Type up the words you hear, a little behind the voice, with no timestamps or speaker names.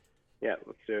Yeah,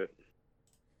 let's do it.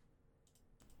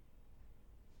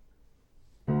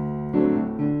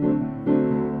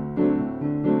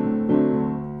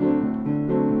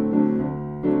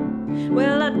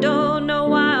 Well, I don't know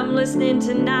why I'm listening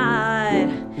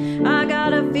tonight. I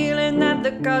got a feeling that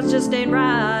the cards just ain't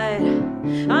right.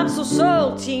 I'm so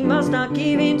salty, must not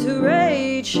give in to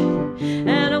rage.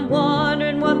 And I'm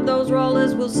wondering what those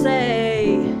rollers will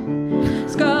say.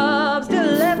 Scrubs to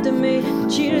the left of me,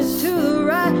 cheaters to the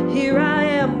right. Here I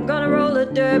am, gonna roll a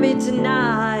derby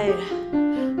tonight.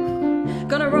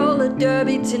 Gonna roll a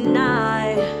derby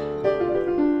tonight.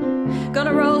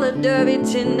 Gonna roll a derby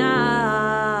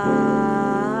tonight.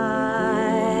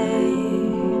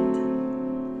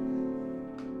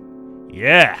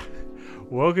 Yeah.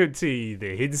 Welcome to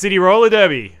the Hidden City Roller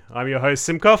Derby. I'm your host,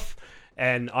 Simkoff,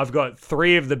 and I've got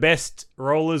three of the best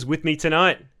rollers with me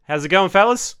tonight. How's it going,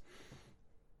 fellas?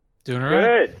 Doing all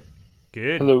right.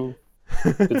 Good. Hello.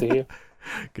 Good to hear.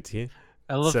 Good to hear.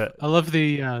 I love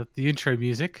the intro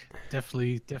music.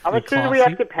 Definitely How much classy. do we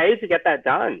have to pay to get that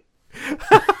done?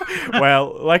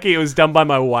 Well, lucky it was done by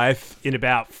my wife in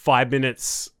about 5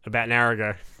 minutes, about an hour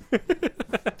ago.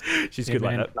 She's good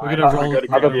man. like that. We're gonna roll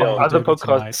Other derby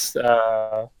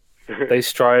podcasts, they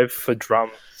strive for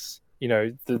drums. You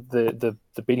know, the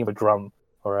beating of a drum,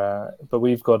 but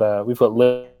we've got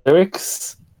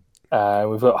lyrics.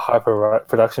 We've got hyper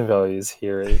production values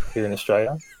here in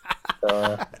Australia.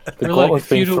 The We're gauntlet's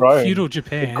like been thrown. feudal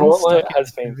Japan. The gauntlet stuck in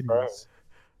has been 70s. thrown.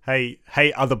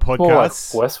 Hey, other More like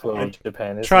podcasts. Westworld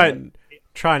Japan. Isn't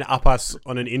Try and up us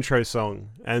on an intro song,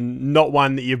 and not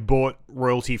one that you've bought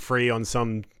royalty free on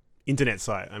some internet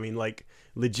site. I mean, like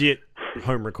legit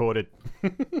home recorded.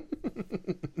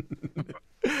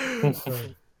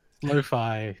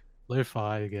 Lo-fi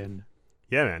again.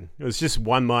 Yeah, man. It was just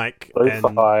one mic.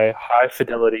 Lo-fi, high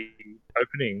fidelity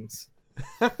openings.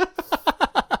 Oh,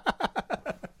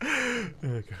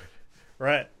 God.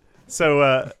 Right.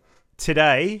 So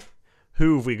today,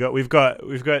 who have we got? We've got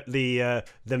the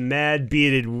mad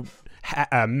bearded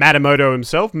Matamoto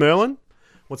himself, Merlin.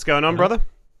 What's going on, brother?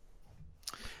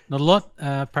 Not a lot.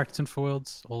 Practicing for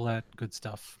Worlds, all that good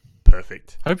stuff.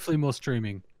 Perfect. Hopefully more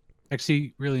streaming.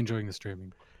 Actually, really enjoying the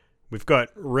streaming. We've got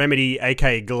Remedy,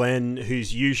 aka Glenn,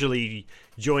 who's usually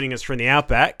joining us from the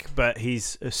Outback, but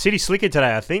he's a city slicker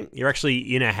today, I think. You're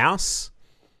actually in a house.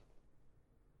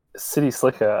 City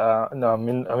slicker. No, I'm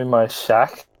in my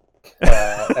shack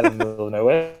out in the middle of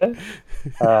nowhere.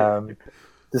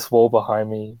 This wall behind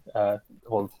me.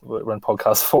 We're on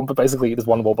podcast form, but basically there's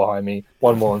one wall behind me,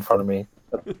 one wall in front of me.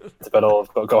 That's about all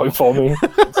I've got going for me.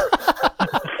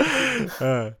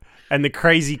 And the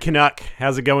crazy Canuck,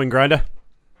 how's it going, Grinder?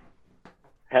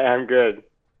 Hey, I'm good.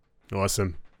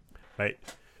 Awesome. Right.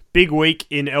 Big week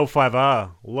in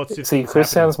L5R. Lots of See, things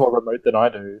Chris happening. sounds more remote than I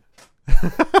do.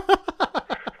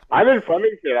 I'm in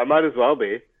Flemington. I might as well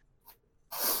be.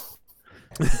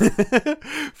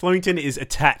 Flemington is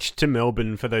attached to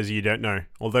Melbourne, for those of you who don't know.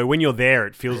 Although when you're there,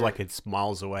 it feels like it's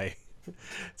miles away.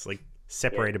 It's like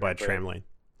separated by a tram lane.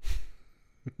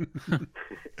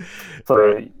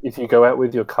 So if you go out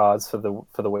with your cards for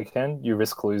the weekend, you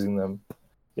risk losing them.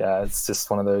 Yeah, it's just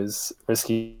one of those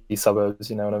risky suburbs.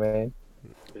 You know what I mean?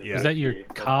 Yeah. Is that your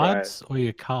cards or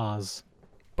your cars?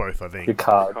 Both, I think. Your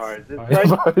cards. Cards. It's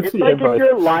Both. like, it's Yeah, like both. if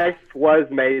your life was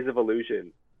Maze of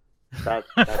Illusion. That's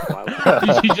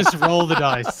wild. You just roll the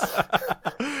dice.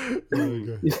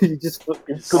 You just put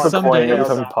the coin every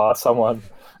time you pass someone.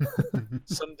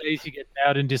 Some days you get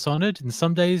out and dishonored, and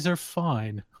some days are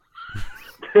fine.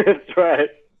 That's right.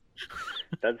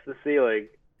 That's the ceiling.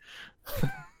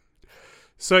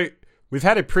 So we've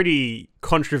had a pretty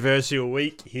controversial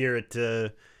week here at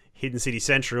Hidden City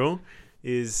Central.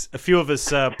 Is a few of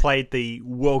us played the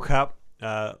World Cup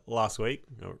last week,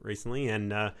 or recently,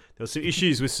 and there were some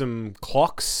issues with some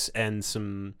clocks and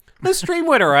some. The stream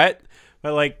went alright,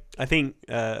 but like I think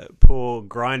poor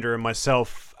Grinder and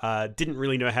myself didn't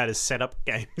really know how to set up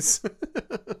games.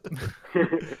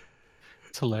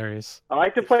 It's hilarious. I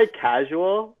like to play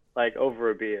casual, like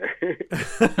over a beer.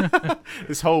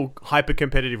 This whole hyper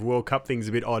competitive World Cup thing's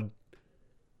a bit odd.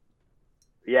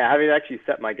 Yeah, having to actually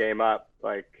set my game up,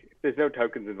 like if there's no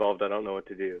tokens involved, I don't know what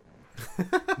to do.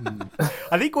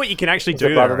 I think what you can actually So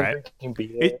do though, rather than right? drinking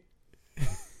beer,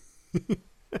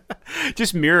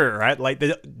 Just mirror it, right? Like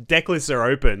the deck lists are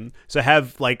open, so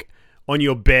have like on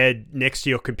your bed next to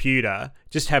your computer,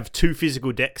 just have two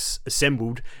physical decks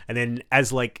assembled, and then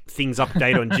as like things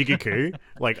update on Jigaku,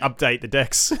 like update the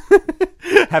decks.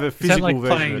 Have a Is that physical like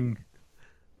version. playing?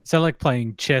 Is that like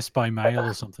playing chess by mail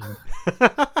or something?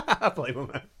 Play by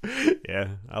mail. Yeah,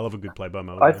 I love a good play by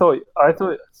mail. I thought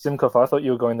Simkoff, I thought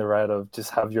you were going the route of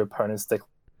just have your opponent's deck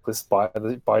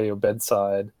decklist by your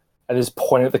bedside and just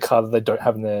point at the card that they don't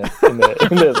have in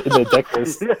their deck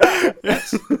list.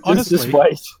 Honestly, just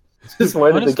wait at the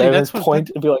honestly, game and that's just what-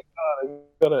 point and be like, "Oh,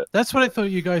 I got it." That's what I thought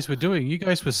you guys were doing. You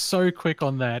guys were so quick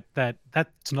on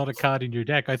that's not a card in your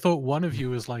deck. I thought one of you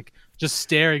was like just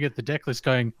staring at the deck list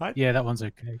going, I- yeah, that one's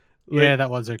okay. Yeah, that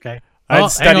one's okay. I had hang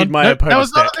studied on. my Nope, that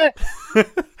opponent's was not deck.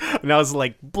 And I was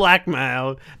like,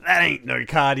 blackmail? That ain't no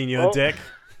card in your Oh. deck.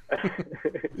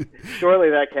 Surely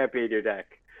that can't be in your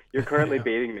deck. You're currently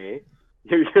beating me.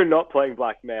 You're not playing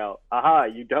blackmail. Aha,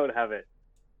 you don't have it.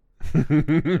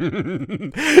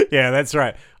 Yeah, that's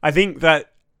right. I think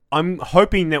that I'm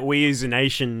hoping that we as a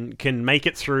nation can make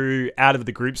it through out of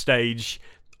the group stage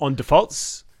on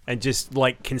defaults and just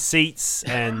like conceits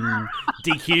and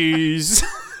DQs.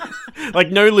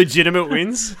 Like no legitimate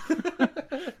wins.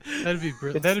 That'd be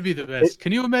that'd be the best.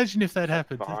 Can you imagine if that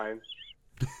happened? Fine.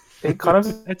 It kind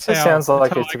of That's it how- sounds that's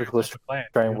like how a I typical got the plan, to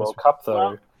be Australian honest World with Cup,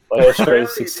 though. Well, Like Australia's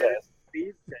Really, success.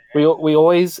 these days- We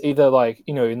always either like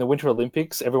in the Winter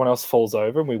Olympics, everyone else falls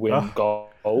over and we win Oh.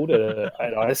 gold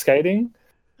at ice skating.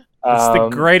 It's the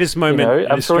greatest moment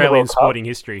in I'm sure in the Australian World Cup, sporting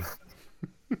history.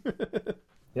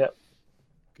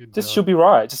 Good just job. she'll be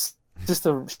right. Just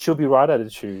a she'll be right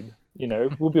attitude.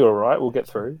 We'll be all right. We'll get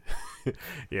through.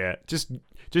 Yeah, just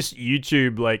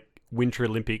YouTube like Winter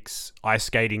Olympics ice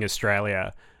skating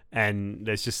Australia, and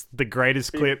there's just the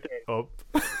greatest clip of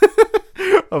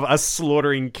of us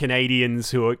slaughtering Canadians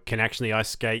who can actually ice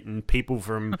skate and people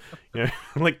from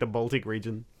like the Baltic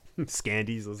region,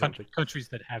 Scandies or something. Countries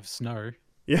that have snow.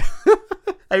 Yeah,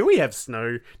 hey, we have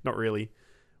snow. Not really.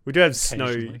 We do have snow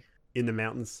Occasionally. in the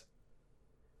mountains.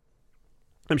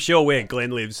 I'm sure where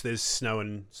Glenn lives, there's snow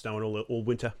all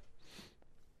winter.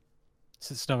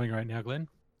 Is it snowing right now, Glenn?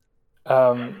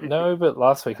 No, but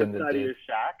last weekend it Outside of did. your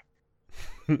shack.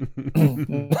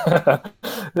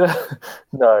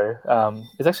 No,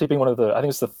 it's actually been one of I think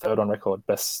it's the third on record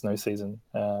best snow season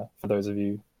for those of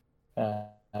you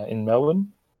in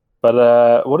Melbourne.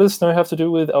 But what does snow have to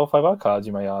do with L5R cards,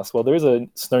 you may ask? Well, there is a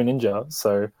Snow Ninja,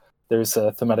 so there is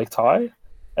a thematic tie.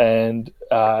 And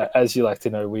as you like to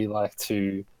know, we like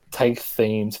to take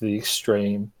theme to the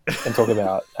extreme and talk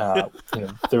about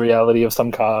the reality of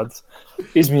some cards.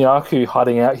 Is Miyaku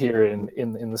hiding out here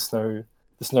in the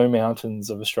snow mountains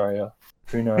of Australia?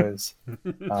 Who knows?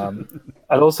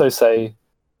 I'd also say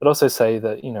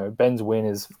that Ben's win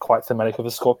is quite thematic of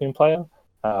a Scorpion player.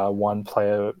 One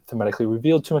player thematically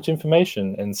revealed too much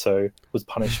information and so was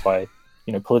punished by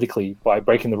politically by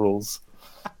breaking the rules.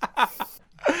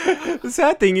 The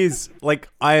sad thing is, like,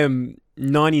 I am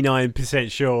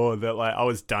 99% sure that like I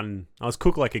was done. I was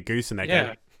cooked like a goose in that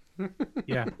Yeah. game.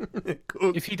 Yeah.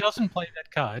 Cooked. If he doesn't play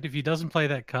that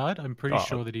card, I'm pretty Oh.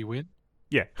 sure that he wins.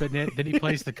 Yeah. But then he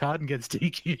plays the card and gets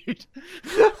DQ'd.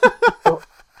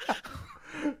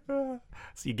 So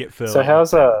you get further. So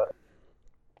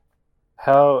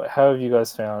how have you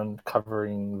guys found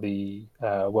covering the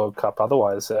World Cup?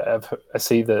 Otherwise, I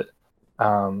see that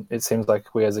it seems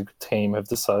like we as a team have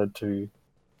decided to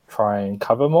try and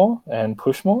cover more and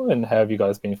push more. And how have you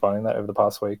guys been finding that over the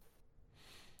past week?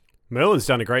 Merlin's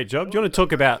done a great job. Do you want to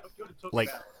talk about like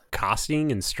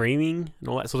casting and streaming and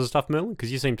all that sort of stuff, Merlin?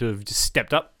 Because you seem to have just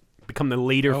stepped up, become the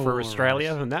leader for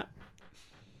Australia and that.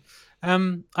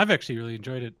 I've actually really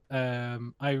enjoyed it.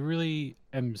 I really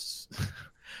am.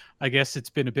 I guess it's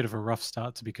been a bit of a rough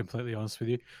start, to be completely honest with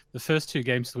you. The first two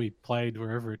games that we played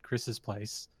were over at Chris's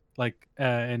place,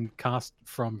 and cast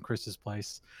from Chris's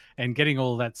place, and getting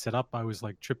all that set up. I was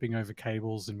like tripping over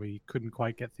cables, and we couldn't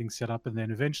quite get things set up. And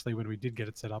then eventually, when we did get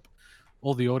it set up,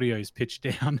 all the audio is pitched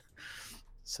down.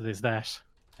 So there's that.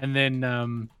 And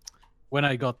then when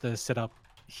I got the setup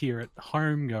here at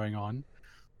home going on,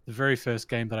 the very first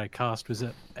game that I cast was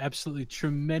an absolutely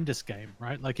tremendous game,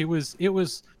 right? Like it was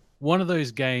one of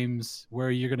those games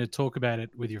where you're going to talk about it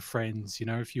with your friends,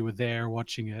 if you were there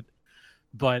watching it.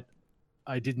 But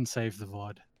I didn't save the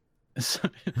VOD. So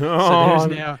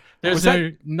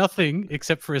there's nothing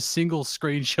except for a single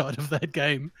screenshot of that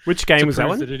game. Which game to was that prove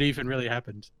one? that it even really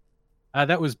happened.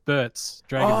 That was Bert's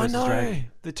Dragon vs.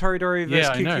 Dragon. The Toridori vs. Yeah,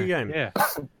 I know. QQ game.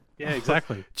 Yeah,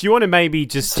 exactly. Do you want to maybe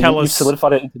just So tell you us?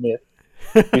 solidified it into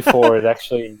myth before it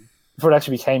actually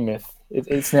became myth.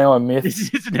 It's now a myth.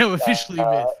 It's now officially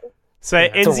myth. So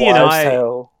It's a Enzi and wives' I,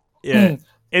 tale. yeah,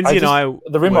 Enzi and I.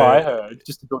 The rumor were- I heard,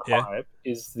 just to build Yeah. hype,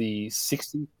 is the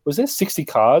 60. Was there 60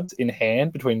 cards in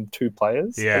hand between two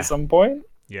players Yeah. at some point?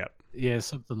 Yeah. Yeah,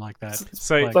 something like that.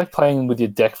 So It's like playing with your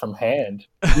deck from hand.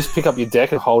 You just pick up your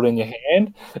deck and hold it in your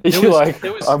hand. You're was- like,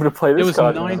 there was- I'm going to play There this was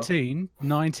card. now.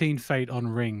 19 fate on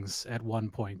rings at one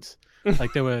point.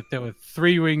 Like there were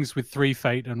 3 rings with 3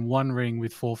 fate and 1 ring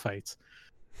with 4 fates.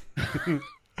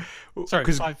 Sorry,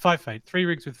 'Cause five fate. 3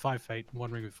 rings with 5 fate, and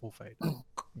 1 ring with 4 fate.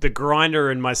 the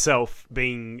grinder and myself,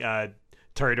 being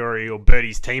Toridori or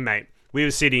Birdie's teammate, we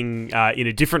were sitting in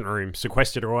a different room,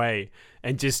 sequestered away,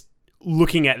 and just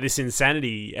looking at this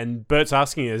insanity. And Bert's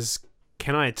asking us,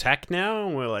 "Can I attack now?"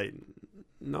 And we're like,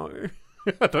 "No."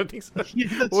 I don't think so.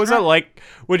 Yeah, What was that like?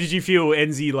 What did you feel,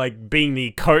 Enzi, like being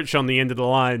the coach on the end of the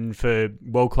line for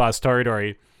world class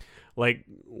Toridori? Like,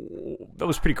 that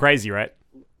was pretty crazy, right?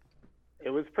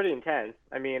 It was pretty intense.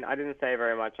 I mean, I didn't say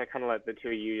very much. I kind of let the two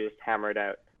of you just hammer it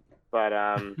out. But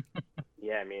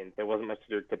yeah, I mean, there wasn't much to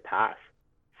do except pass.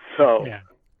 So Yeah.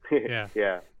 Yeah.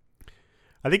 yeah.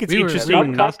 I think it's We were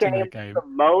interesting. lost That in game that game. was the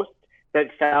most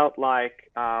that felt like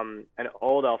an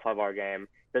old L5R game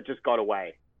that just got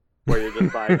away, where you're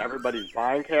just like everybody's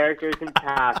buying characters and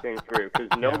passing through because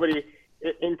nobody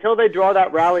until they draw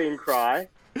that rallying cry,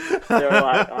 they're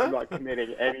like, I'm not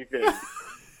committing anything.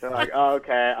 They're like, oh,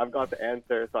 okay, I've got the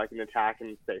answer, so I can attack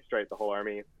and stay straight the whole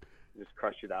army, and just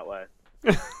crush you that way.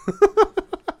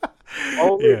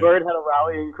 Only Yeah. Bird had a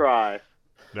rallying cry.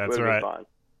 That's Would've right.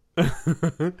 been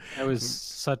fun. That was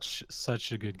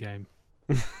such a good game.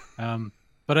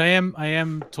 But I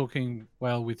am talking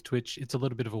with Twitch. It's a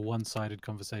little bit of a one-sided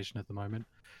conversation at the moment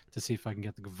to see if I can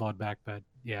get the VOD back. But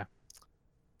yeah,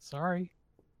 sorry.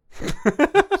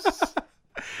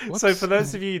 So for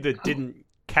those of you that didn't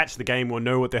catch the game or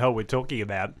know what the hell we're talking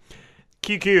about,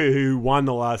 QQ, who won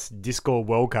the last Discord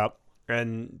World Cup,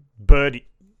 and Bird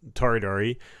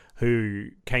Toridori, who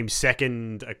came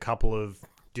second a couple of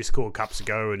Discord Cups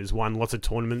ago and has won lots of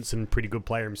tournaments and pretty good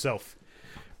player himself.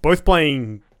 Both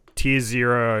playing tier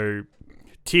 0,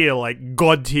 like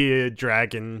god tier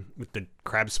dragon with the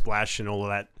crab splash and all of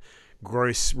that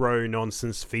gross row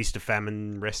nonsense, feast of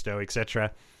famine, resto,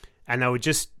 etc. And they were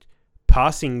just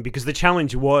passing because the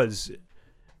challenge was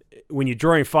when you're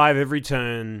drawing 5 every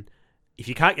turn, if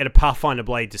you can't get a Pathfinder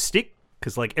blade to stick,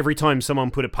 because like every time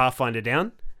someone put a Pathfinder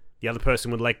down, the other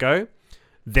person would let go,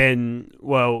 then,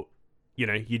 well, you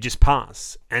know, you just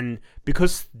pass. And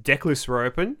because deck lists were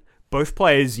open, both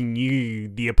players knew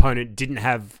the opponent didn't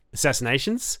have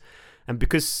assassinations, and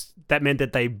because that meant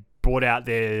that they brought out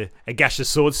their Agasha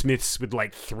Swordsmiths with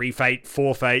like 3 fate,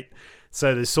 4 fate,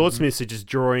 so the Swordsmiths are just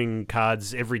drawing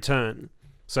cards every turn.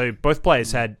 So both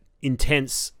players had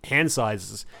intense hand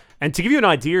sizes. And to give you an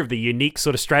idea of the unique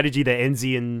sort of strategy that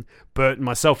Enzi and Bert and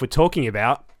myself were talking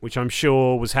about, which I'm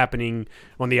sure was happening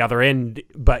on the other end,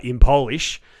 but in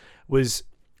Polish, was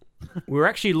we were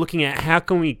actually looking at how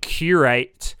can we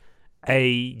curate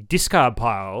a discard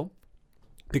pile,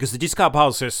 because the discard pile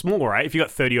is so small, right? If you got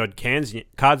 30-odd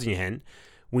cards in your hand,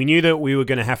 we knew that we were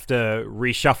going to have to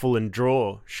reshuffle and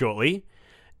draw shortly.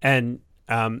 And,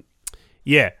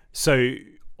 so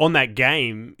on that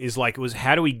game is like, it was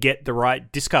how do we get the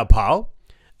right discard pile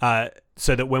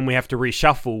so that when we have to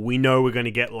reshuffle, we know we're going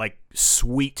to get like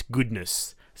sweet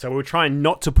goodness. So we were trying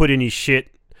not to put any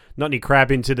shit, not any crap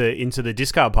into the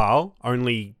discard pile,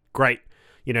 only great.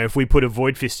 You know, if we put a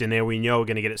Void Fist in there, we know we're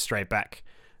going to get it straight back.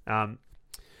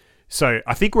 So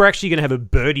I think we're actually going to have a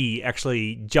Birdie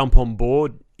actually jump on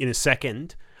board in a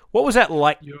second. What was that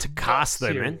like to cast,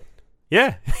 though, man?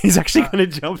 Yeah, he's actually going to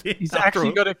jump in. He's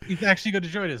actually got to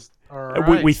join us. All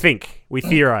right. We think, we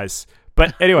theorize.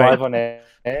 But anyway, Live on air.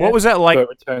 what was that like? Bert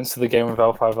returns to the game of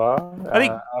L5R I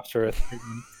think- after a 3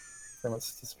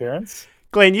 months disappearance.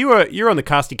 Glenn, you're on the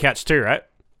casting catch too, right?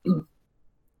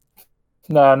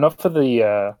 No, not for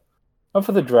the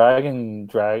Dragon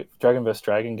vs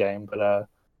Dragon game, but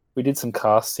we did some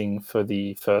casting for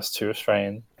the first 2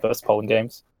 Australian first Poland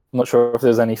games. I'm not sure if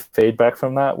there's any feedback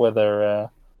from that, whether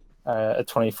a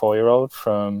 24-year-old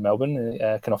from Melbourne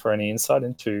can offer any insight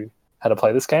into how to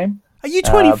play this game. Are you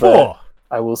 24?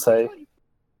 I will say,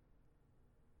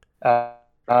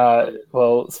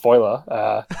 well, spoiler.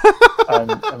 I'm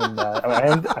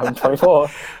 24.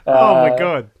 Oh my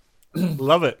god,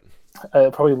 love it. I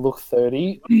probably look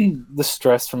 30. The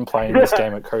stress from playing this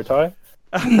game at Kotai.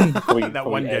 That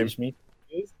one game. Aged me.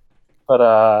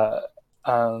 But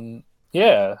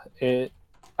yeah,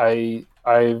 I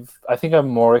think I'm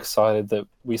more excited that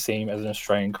we seem as an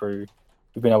Australian crew,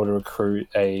 we've been able to recruit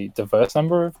a diverse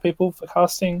number of people for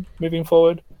casting moving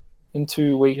forward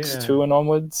into weeks 2 and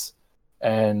onwards,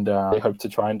 and I hope to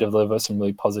try and deliver some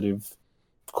really positive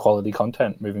quality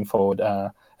content moving forward,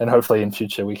 and hopefully in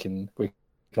future we can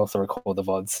also record the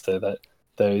VODs so that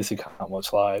those who can't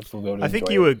watch live will be able to I think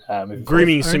enjoy you were it, moving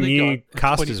grooming forward. some Only new got a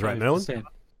casters, right, Merlin? 25%.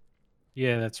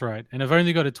 Yeah, that's right. And I've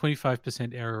only got a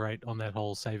 25% error rate on that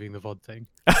whole saving the VOD thing.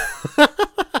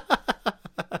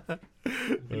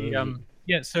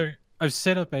 So I've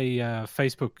set up a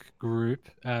Facebook group.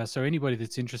 So anybody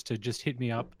that's interested, just hit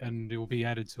me up, and it will be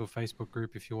added to a Facebook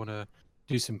group if you want to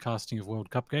do some casting of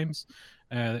World Cup games.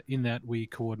 In that, we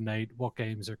coordinate what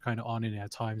games are kind of on in our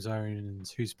time zone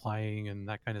and who's playing and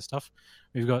that kind of stuff.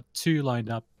 We've got 2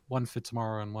 lined up, one for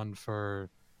tomorrow and one for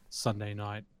Sunday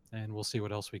night, and we'll see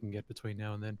what else we can get between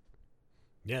now and then.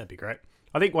 Yeah, that'd be great.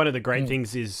 I think one of the great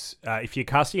things is if you're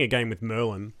casting a game with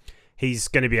Merlin, he's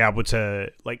going to be able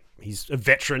to, like, he's a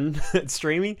veteran at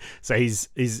streaming, so he's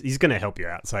going to help you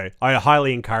out. So I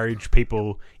highly encourage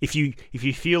people, if you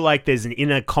feel like there's an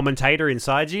inner commentator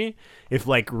inside you, if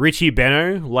like Richie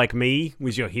Benno, like me,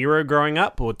 was your hero growing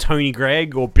up, or Tony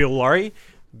Gregg or Bill Laurie,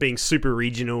 being super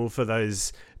regional for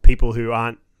those people who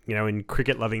aren't, in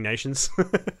cricket-loving nations.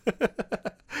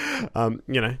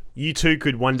 You too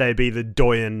could one day be the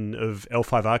doyen of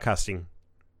L5R casting.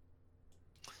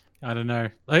 I don't know.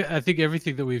 I think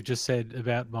everything that we've just said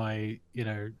about my,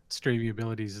 streaming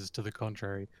abilities is to the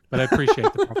contrary. But I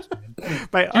appreciate the props, man.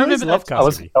 Mate, I always love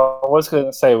casting. I was going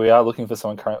to say we are looking for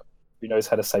someone current who knows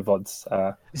how to say VODs.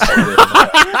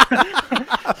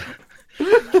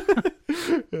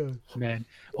 Man,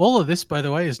 all of this, by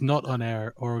the way, is not on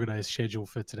our organized schedule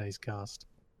for today's cast.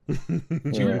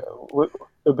 We're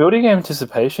building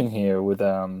anticipation here with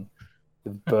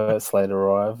Bert's late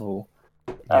arrival.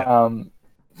 Yeah.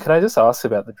 Can I just ask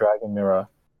about the Dragon Mirror?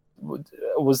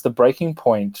 Was the breaking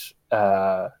point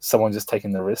someone just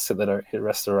taking the risk that they don't hit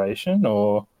restoration,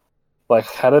 or like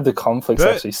how did the conflicts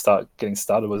actually start getting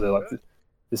started? Was there like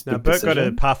this big Bert decision? got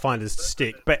a Pathfinder's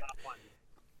stick, but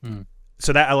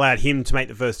so that allowed him to make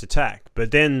the first attack. But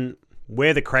then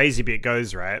where the crazy bit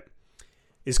goes, right,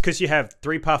 is because you have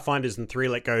 3 Pathfinders and 3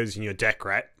 let goes in your deck,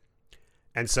 right?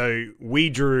 And so we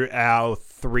drew our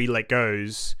 3 let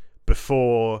goes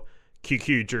before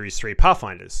QQ drew his 3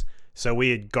 Pathfinders. So we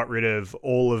had got rid of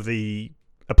all of the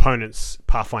opponent's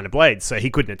Pathfinder blades, so he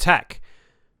couldn't attack.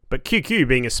 But QQ,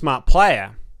 being a smart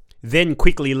player, then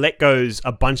quickly let goes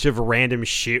a bunch of random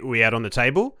shit we had on the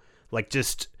table, like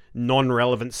just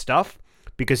non-relevant stuff,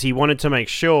 because he wanted to make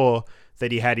sure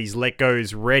that he had his let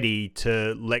goes ready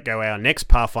to let go our next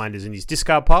Pathfinders in his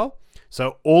discard pile.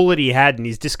 So all that he had in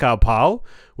his discard pile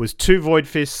was 2 Void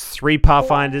Fists, 3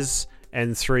 Pathfinders,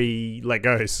 and 3 let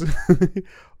goes.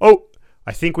 Oh,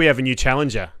 I think we have a new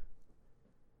challenger.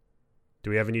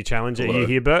 Do we have a new challenger? Hello. Are you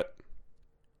here, Bert?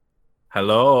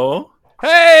 Hello.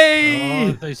 Hey!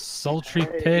 Oh, those sultry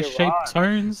pear-shaped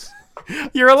tones.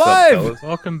 You're alive! Up,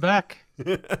 welcome back.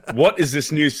 What is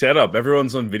this new setup?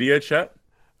 Everyone's on video chat?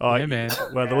 Oh, yeah, man.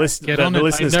 Well, the listeners I know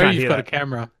can't hear you've got that. a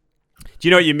camera. Do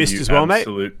you know what you missed as well, mate?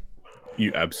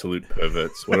 You absolute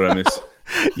perverts. What did I miss?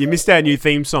 You missed our new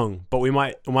theme song, but we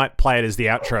might play it as the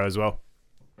outro as well.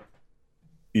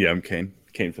 Yeah, I'm keen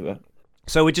for that.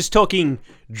 So we're just talking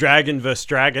Dragon versus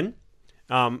Dragon,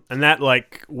 and that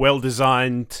like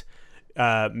well-designed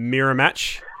mirror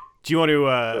match. Do you want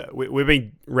to? We've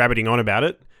been rabbiting on about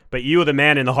it, but you are the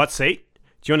man in the hot seat.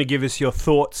 Do you want to give us your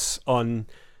thoughts on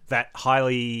that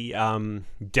highly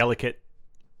delicate,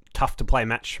 tough to play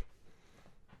match?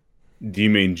 Do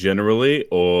you mean generally,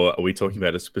 or are we talking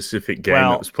about a specific game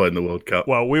that was played in the World Cup?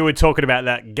 Well, we were talking about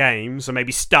that game, so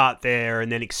maybe start there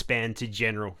and then expand to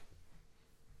general.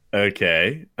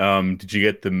 Okay. Did you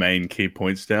get the main key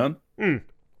points down? You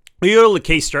got all the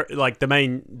key, the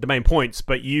main points,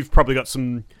 but you've probably got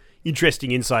some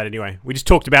interesting insight anyway. We just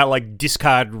talked about like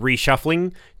discard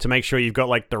reshuffling to make sure you've got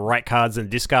like the right cards in the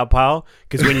discard pile,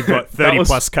 because when you've got 30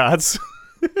 plus cards.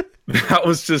 That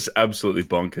was just absolutely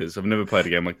bonkers. I've never played a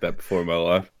game like that before in my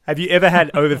life. Have you ever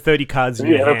had over 30 cards in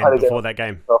your hand before that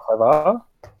game?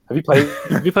 Have you played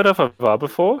L5R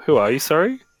before? Who are you,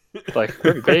 sorry? Like,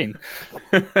 where have you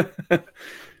been?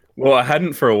 Well, I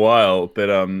hadn't for a while, but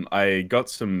I got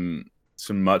some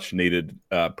much needed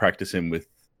practice in with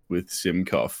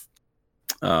Simcoff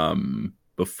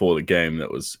before the game.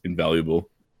 That was invaluable.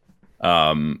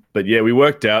 But yeah, we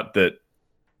worked out that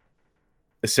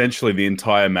essentially the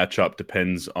entire matchup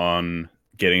depends on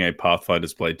getting a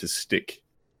Pathfinder's blade to stick.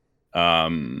 There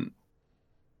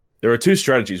are 2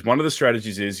 strategies. One of the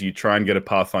strategies is you try and get a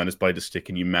Pathfinder's blade to stick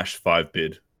and you mash 5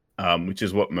 bid, which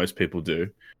is what most people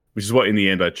do, which is what in the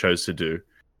end I chose to do.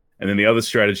 And then the other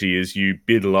strategy is you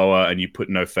bid lower and you put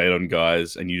no fade on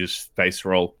guys and you just face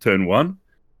roll turn 1.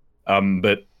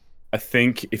 But I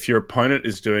think if your opponent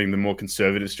is doing the more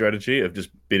conservative strategy of just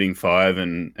bidding 5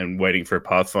 and waiting for a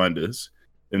Pathfinder's,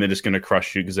 then they're just going to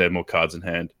crush you because they have more cards in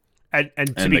hand. And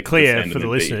to be clear for the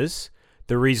listeners,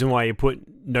 the reason why you put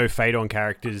no fade on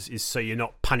characters is so you're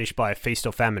not punished by a feast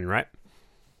or famine, right?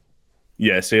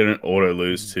 Yeah, so you don't auto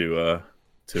lose to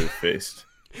feast.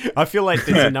 I feel like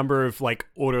there's a number of like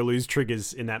auto lose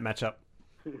triggers in that matchup.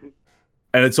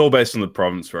 And it's all based on the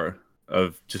province row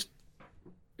of just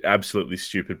absolutely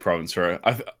stupid province row.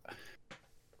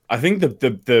 I think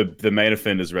the main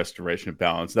offender is restoration of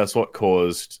balance. That's what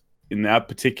caused in that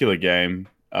particular game.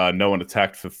 No one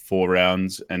attacked for 4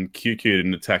 rounds, and QQ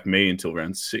didn't attack me until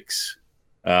round 6,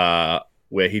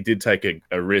 where he did take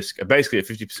a risk, basically a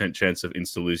 50% chance of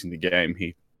insta losing the game.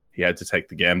 He had to take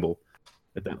the gamble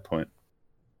at that point.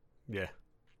 Yeah.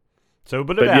 So,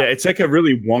 but yeah, it's like a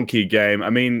really wonky game. I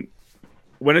mean,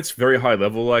 when it's very high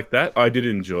level like that, I did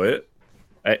enjoy it.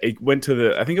 It went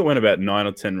to I think it went about 9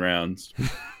 or 10 rounds,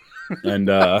 and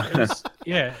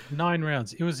 9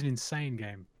 rounds. It was an insane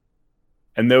game.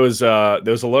 And there was a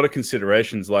lot of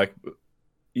considerations. Like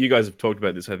you guys have talked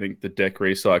about this, I think the deck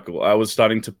recycle. I was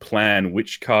starting to plan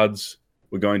which cards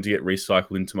were going to get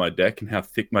recycled into my deck and how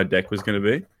thick my deck was going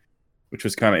to be, which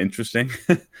was kind of interesting.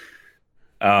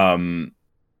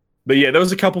 But yeah, there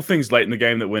was a couple things late in the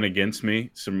game that went against me,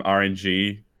 some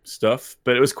RNG stuff,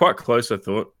 but it was quite close. I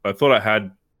thought I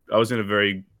was in a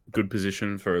very good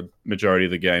position for a majority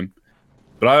of the game,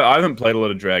 but I haven't played a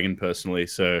lot of Dragon personally,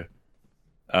 so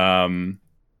yeah,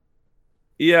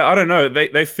 I don't know.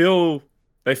 They feel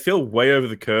way over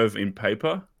the curve on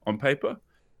paper,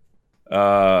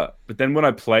 but then when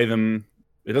I play them,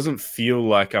 it doesn't feel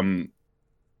like I'm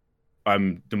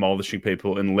demolishing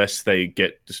people unless they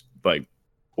get just like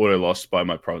auto lost by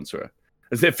my province row.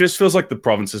 It just feels like the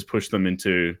provinces push them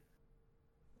into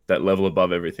that level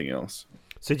above everything else.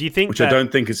 So do you think I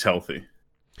don't think is healthy.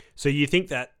 So you think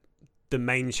that the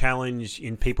main challenge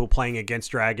in people playing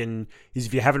against Dragon is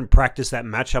if you haven't practiced that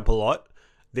matchup a lot,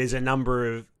 there's a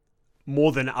number of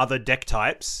more than other deck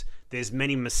types. There's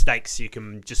many mistakes you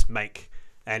can just make,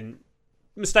 and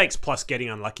mistakes plus getting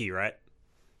unlucky, right?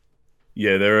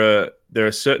 Yeah, there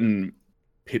are certain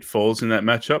pitfalls in that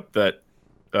matchup that,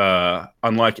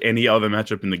 unlike any other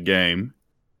matchup in the game,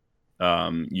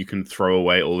 you can throw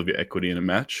away all of your equity in a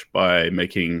match by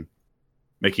making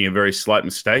a very slight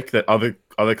mistake that other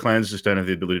clans just don't have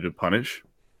the ability to punish.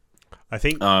 I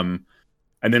think.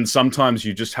 And then sometimes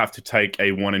you just have to take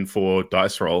a 1 in 4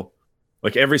 dice roll.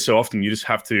 Like every so often, you just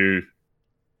have to,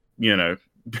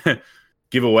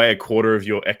 give away a quarter of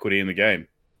your equity in the game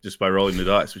just by rolling the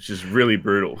dice, which is really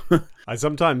brutal. I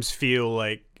sometimes feel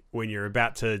like when you're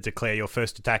about to declare your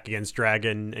first attack against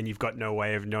Dragon and you've got no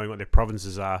way of knowing what their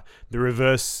provinces are, the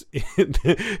reverse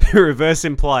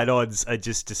implied odds are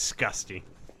just disgusting.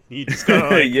 You just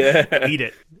gotta eat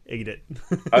it.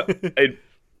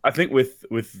 I think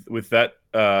with that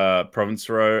province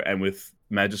row and with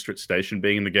Magistrate Station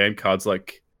being in the game, cards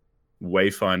like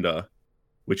Wayfinder,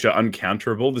 which are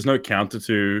uncounterable. There's no counter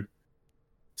to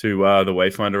the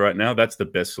Wayfinder right now. That's the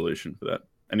best solution for that.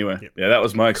 Anyway, yeah, that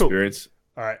was my experience. Cool.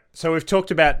 All right, so we've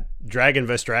talked about Dragon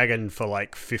versus Dragon for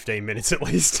like 15 minutes at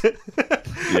least.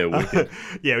 Yeah, wicked.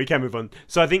 Yeah, we can move on.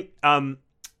 So I think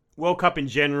World Cup in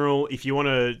general, if you want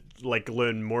to like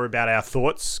learn more about our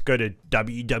thoughts, go to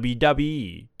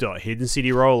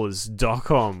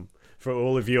www.hiddencityrollers.com for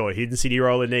all of your Hidden City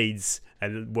Roller needs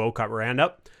and World Cup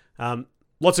roundup.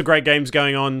 Lots of great games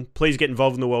going on. Please get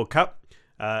involved in the World Cup.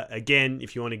 Again,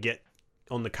 if you want to get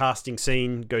on the casting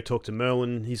scene, go talk to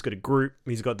Merlin. He's got a group.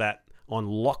 He's got that on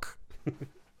lock.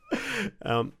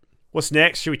 What's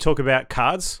next? Should we talk about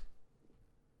cards?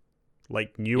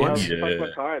 Like new ones?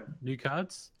 Yeah. New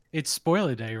cards? It's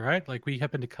spoiler day, right? Like we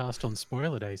happen to cast on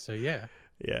spoiler day, so yeah.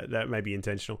 Yeah, that may be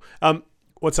intentional.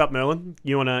 What's up, Merlin?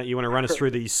 You wanna run us through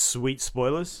these sweet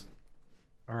spoilers?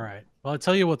 All right. Well, I'll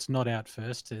tell you what's not out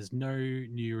first. There's no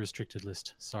new restricted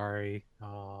list. Sorry.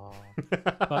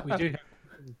 But we do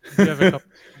have a couple of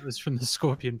spoilers from the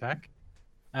Scorpion pack.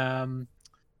 We'll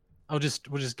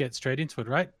just get straight into it,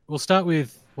 right? We'll start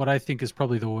with what I think is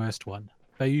probably the worst one,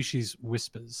 Bayushi's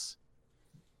Whispers.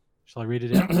 Shall I read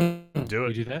it out? Do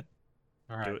it. You do that?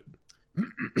 All right.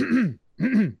 Do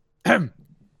it.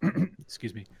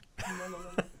 Excuse me.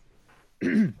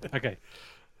 Okay.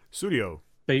 Studio.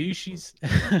 Bayushi's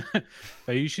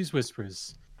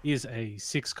Whispers is a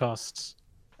 6-cost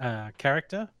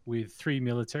character with 3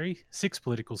 military, 6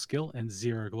 political skill, and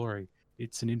 0 glory.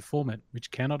 It's an informant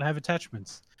which cannot have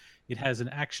attachments. It has an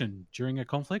action during a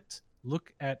conflict.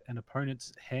 Look at an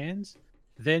opponent's hand,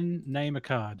 then name a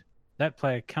card. That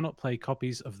player cannot play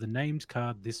copies of the named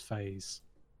card this phase.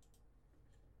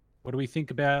 What do we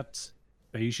think about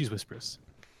Bayushi's Whispers?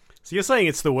 So you're saying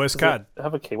it's the worst card?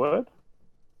 Have a keyword?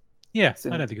 Yeah,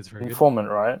 I don't think it's very informant,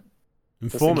 right?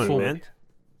 Informant, man.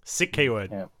 Sick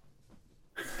keyword.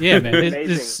 Yeah, man.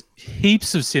 There's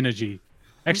heaps of synergy.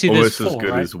 Actually, almost there's 4, as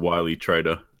good right? as Wily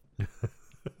Trader.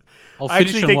 I'll I finish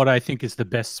actually on think- what I think is the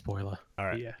best spoiler. All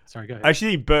right. Yeah, sorry, go ahead. I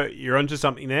actually think, Bert, you're onto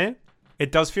something there.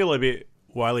 It does feel a bit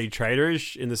Wily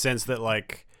Traderish in the sense that,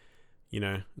 like, you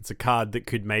know, it's a card that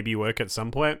could maybe work at some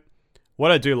point.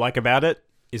 What I do like about it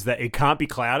is that it can't be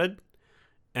clouded,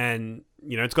 and,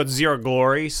 you know, it's got 0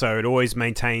 glory, so it always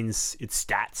maintains its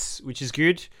stats, which is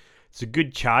good. It's a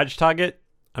good charge target.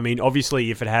 I mean,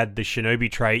 obviously, if it had the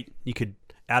Shinobi trait, you could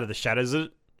Out of the Shadows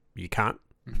it. You can't.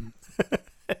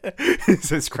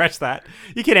 So scratch that.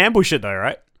 You can ambush it, though,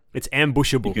 right? It's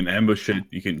ambushable. You can ambush it,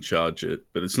 you can charge it,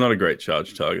 but it's not a great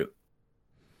charge target.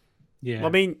 Yeah, I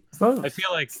mean, It's not- I feel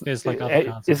like there's like other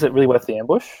cards. Is it really worth the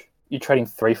ambush? You're trading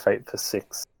 3 fate for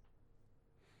 6.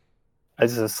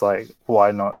 It's just like,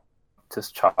 why not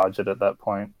just charge it at that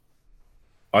point?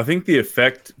 I think the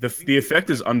effect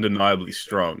is undeniably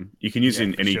strong. You can use it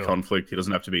in for any sure. conflict. It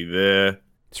doesn't have to be there.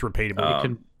 it's repeatable.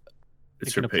 It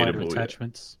It's can apply to repeatable. Yeah.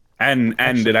 attachments. And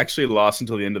Actually- it actually lasts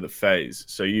until the end of the phase.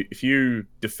 So if you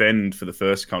defend for the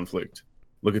first conflict,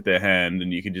 look at their hand,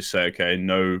 and you can just say, okay,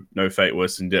 no fate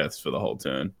worse than deaths for the whole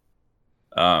turn.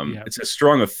 Yeah. It's a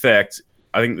strong effect.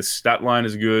 I think the stat line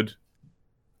is good.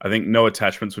 I think no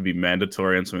attachments would be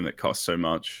mandatory on something that costs so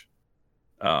much.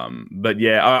 But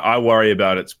yeah, I worry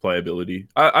about its playability.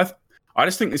 I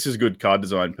just think this is good card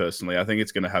design. Personally, I think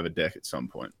it's going to have a deck at some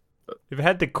point. If it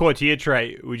had the Courtier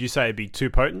trait, would you say it'd be too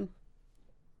potent?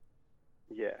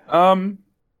 Yeah.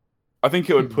 I think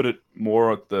it would put it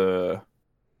more at the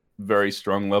very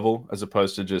strong level as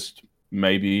opposed to just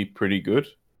maybe pretty good.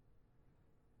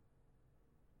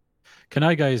 Can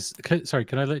I, guys?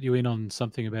 Can I let you in on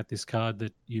something about this card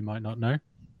that you might not know?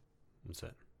 What's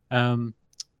that?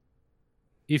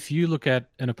 If you look at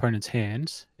an opponent's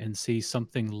hand and see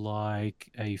something like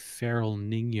a Feral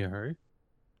Ningyo,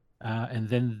 and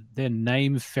then their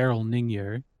name Feral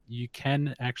Ningyo, you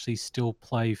can actually still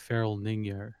play Feral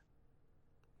Ningyo.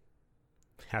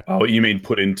 Oh, you mean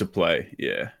put into play?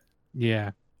 Yeah.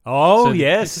 Yeah. Oh, So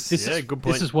yes. This yeah, is, good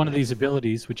point. This is one of these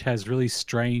abilities which has really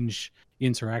strange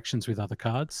interactions with other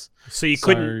cards. So you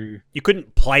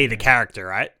couldn't play the character,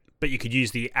 right? But you could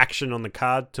use the action on the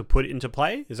card to put it into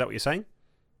play. Is that what you're saying?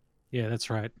 Yeah, that's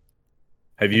right.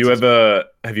 Have you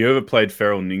ever played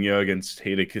Feral Ningyo against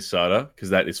Hida Kisada? Because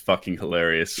that is fucking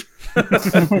hilarious.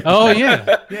 Oh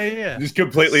yeah. Just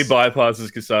completely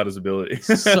bypasses Kisada's ability.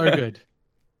 So good.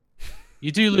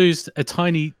 You do lose a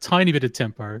tiny bit of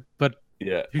tempo, but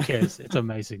Yeah. who cares? It's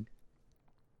amazing.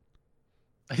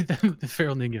 The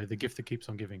Feral Ningyo, the gift that keeps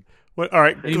on giving. Well, all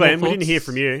right, Any Glenn, more we didn't hear thoughts?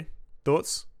 from you.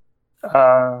 Thoughts?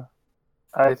 I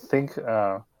think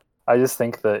I just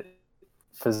think that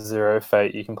for 0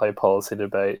 fate you can play policy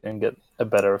debate and get a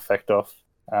better effect off,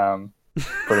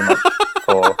 pretty much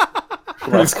for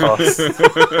less cost.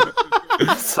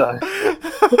 So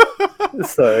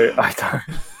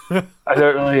I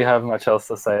don't really have much else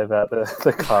to say about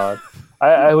the card.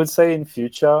 I would say in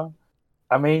future,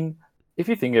 I mean, if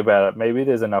you think about it, maybe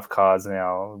there's enough cards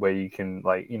now where you can,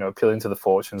 like, you know, appeal into the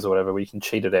fortunes or whatever, where you can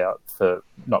cheat it out for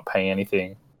not paying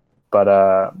anything.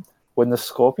 But when the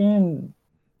Scorpion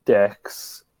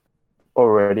decks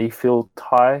already feel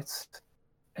tight,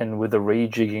 and with the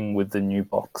rejigging with the new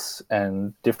box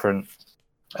and different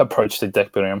approach to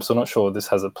deck building, I'm still not sure this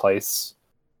has a place.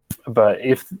 But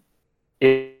if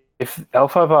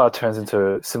L5R turns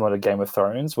into similar to Game of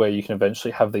Thrones, where you can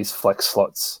eventually have these flex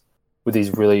slots with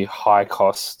these really high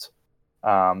cost,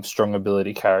 strong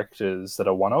ability characters that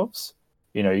are one-offs,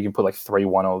 you know, you can put like 3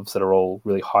 one-offs that are all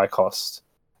really high cost,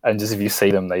 and just if you see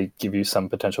them, they give you some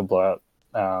potential blowout,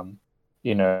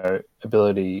 you know,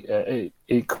 ability.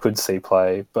 It could see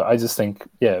play, but I just think,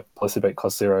 yeah, policy bet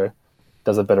cost 0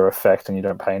 does a better effect, and you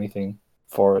don't pay anything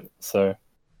for it. So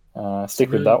stick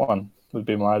with Really- that one would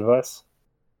be my advice.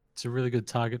 It's a really good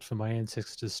target for my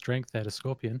ancestor's strength out of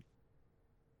Scorpion.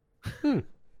 Maybe.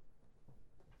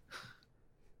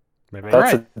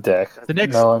 That's Right. a deck. The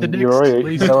next- Nolan, the next you're already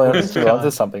least Nolan, used you're onto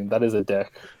card. something. That is a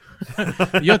deck.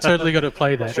 You're totally going to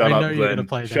play that. Shut I up, know you're going to Glenn.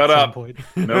 play that Shut at some up. point.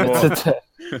 No It's more. a deck.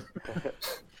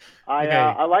 Okay.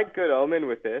 I like Good Omen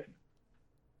with this.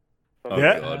 Oh,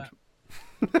 Yeah. God.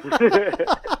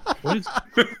 What is,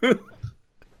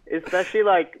 Especially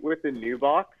like with the new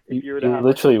box. If you were to You're have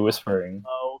literally whispering.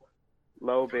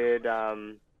 low bid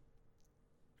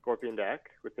Scorpion deck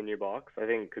with the new box, I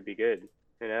think it could be good.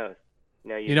 Who knows?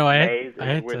 Now You know, I had- raise I into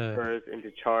had to- whispers into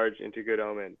charge into Good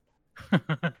Omen.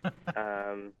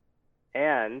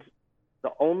 And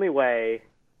the only way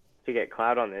to get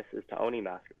Cloud on this is to Oni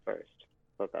mask it first.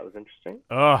 Thought that was interesting.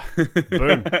 Oh,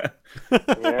 boom. Yeah.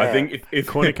 I think if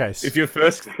Corner case. if your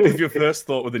first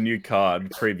thought with a new card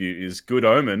preview is Good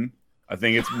Omen, I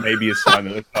think it's maybe a sign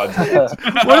that the card's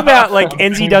What about, like,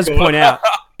 Enzi does point out,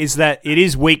 is that it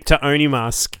is weak to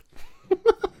Onimask.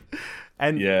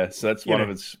 And Yeah, so that's You one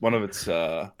know. of its.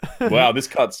 Wow, this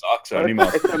card sucks. Only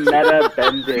It's a meta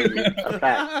bending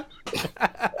effect.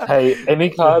 Hey, any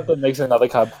card that makes another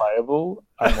card playable,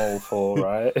 I'm all for,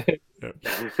 right?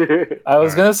 I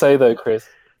was gonna say though,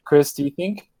 Chris, do you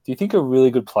think a really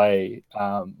good play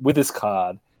with this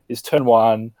card is turn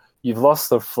one, you've lost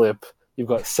the flip, you've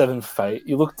got 7 fate,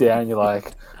 you look down, you're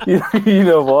like, you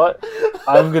know what?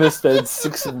 I'm gonna spend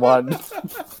 6 and 1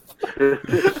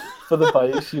 for the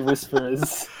Bayushi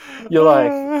Whisperers. You're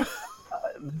like,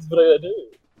 this is what I gotta do.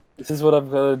 This is what I'm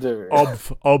gonna do.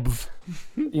 Obv.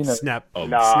 You know, Snap. Oh,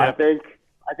 No, I Snap. think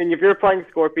if you're playing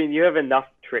Scorpion, you have enough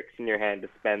tricks in your hand to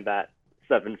spend that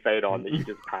 7 fate on that you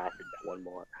just pass and get one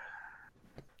more.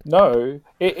 no,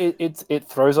 it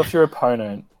throws off your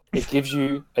opponent. It gives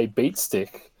you a beat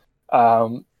stick,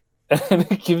 and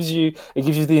it gives you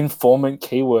the informant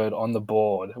keyword on the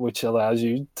board, which allows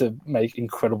you to make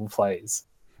incredible plays.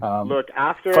 Look,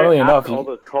 after funnily enough, all you-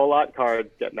 those Kolot cards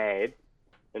get made,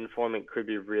 Informant could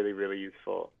be really, really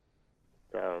useful.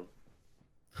 So,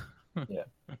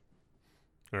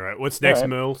 All right, what's next, All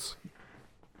right. Merles?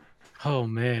 Oh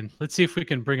man, let's see if we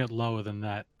can bring it lower than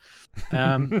that.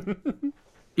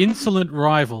 Insolent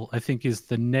Rival, I think, is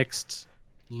the next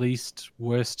least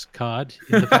worst card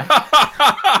in the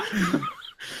pack.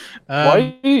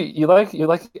 Why you like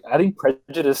adding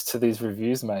prejudice to these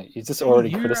reviews, mate? You're just already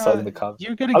You're, criticizing the card.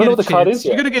 You're gonna I don't get know a what the card chance. is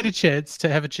You're yet. gonna get a chance to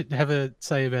have a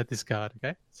say about this card.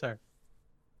 Okay, so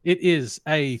it is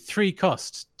a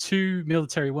 3-cost, 2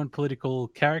 military, 1 political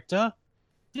character,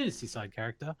 dynasty side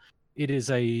character. It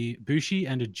is a Bushi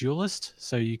and a duelist,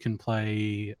 so you can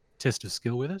play Test of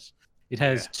Skill with it. It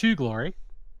has 2 glory.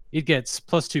 It gets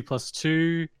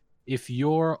 +2/+2 if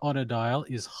your honor dial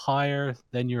is higher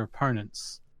than your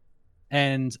opponent's.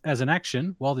 And as an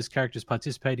action, while this character is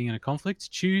participating in a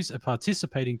conflict, choose a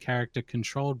participating character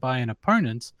controlled by an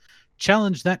opponent,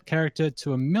 challenge that character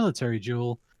to a military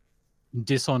duel, and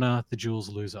dishonor the duel's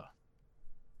loser.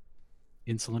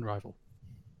 Insolent Rival.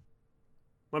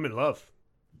 I'm in love.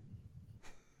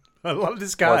 I love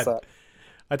this Why's card. that?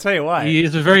 I tell you why. He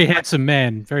is a very handsome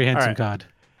man, very handsome Alright. card.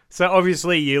 So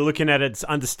obviously you're looking at it's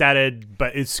understated,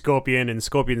 but it's Scorpion, and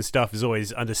Scorpion stuff is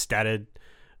always understated.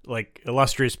 Like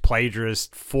Illustrious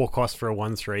Plagiarist, 4 cost for a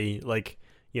 1/3. Like,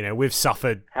 you know, we've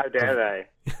suffered. how dare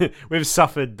they? We've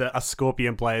suffered us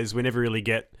Scorpion players. We never really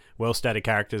get well stated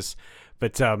characters,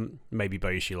 but maybe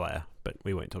Bayushi Lair, but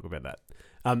we won't talk about that.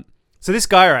 So this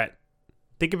guy, right?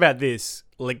 Think about this.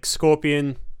 Like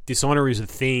Scorpion, Dishonor is a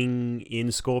thing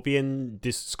in Scorpion.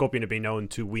 Scorpion have been known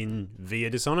to win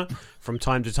via Dishonor from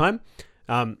time to time.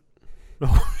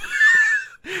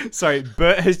 Sorry,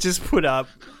 Bert has just put up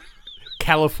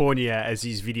California as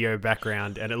his video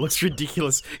background, and it looks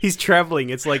ridiculous. He's traveling.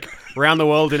 It's like around the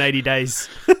world in 80 days.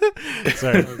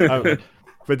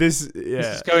 But this, This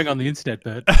yeah. is going on the internet,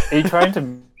 Bert. Are you trying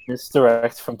to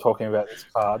misdirect from talking about this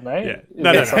card, mate? Yeah. Is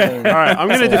No. there something- All right, I'm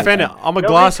going to defend it. I'm a Nobody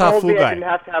glass half told full me I guy. didn't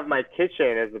have to have my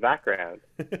kitchen as the background.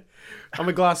 I'm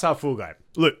a glass half full guy.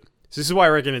 Look, so this is why I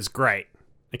reckon it's great.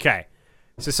 Okay,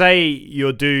 so say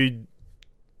your dude,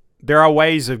 there are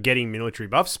ways of getting military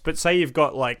buffs, but say you've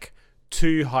got like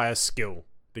 2 higher skill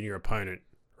than your opponent,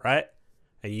 right?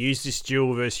 And you use this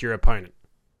duel versus your opponent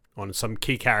on some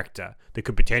key character that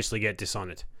could potentially get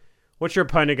dishonored. What's your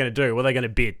opponent going to do? Well, they're going to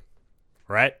bid,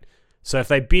 right? So if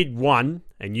they bid 1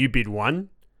 and you bid 1,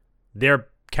 their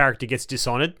character gets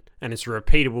dishonored, and it's a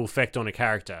repeatable effect on a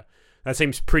character. That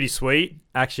seems pretty sweet.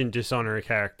 Action, dishonor a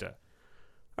character.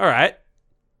 All right.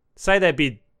 Say they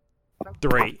bid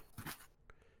 3.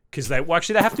 Because they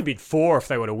have to bid 4 if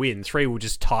they want to win. 3 will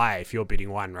just tie if you're bidding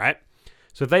 1, right?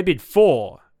 So if they bid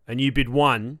 4 and you bid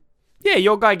 1, yeah,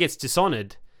 your guy gets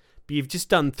dishonored, but you've just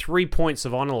done 3 points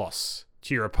of honor loss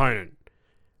to your opponent,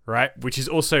 right? Which is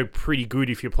also pretty good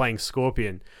if you're playing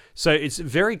Scorpion. So it's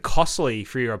very costly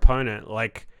for your opponent.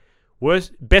 Like,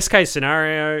 best case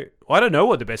scenario, I don't know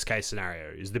what the best case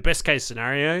scenario is. The best case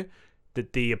scenario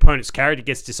that the opponent's character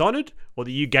gets dishonored, or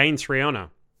that you gain 3 honor.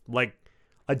 Like,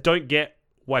 I don't get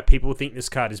why people think this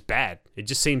card is bad. It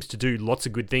just seems to do lots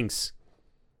of good things.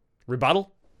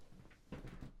 Rebuttal?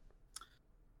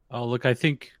 Oh, look, I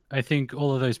think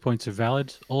all of those points are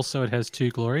valid. Also, it has 2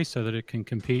 glory so that it can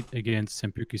compete against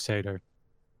Senpuku Seido.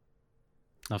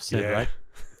 Enough said, right?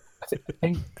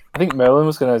 I think Merlin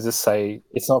was going to just say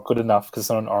it's not good enough because it's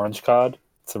not an orange card;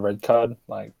 it's a red card.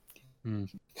 Like,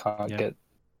 Yeah.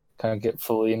 can't get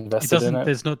fully It invested doesn't. in it.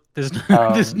 There's not. There's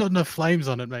Um, not enough flames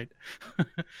on it, mate.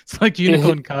 It's like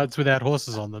unicorn cards without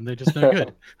horses on them. They're just no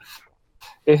good.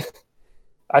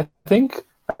 I think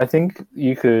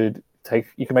you could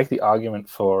make the argument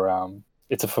for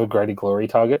it's a for greater glory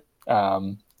target,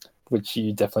 which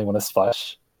you definitely want to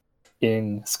splash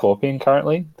in Scorpion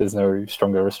currently. There's no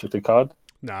stronger restricted card.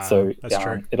 Nah, So that's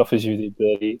true. it offers you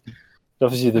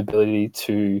the ability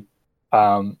to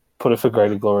put a for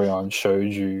greater glory on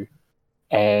Shoju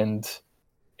and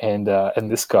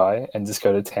this guy and just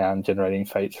go to town generating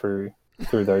fate through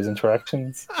those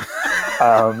interactions.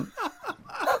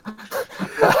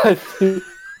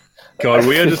 God,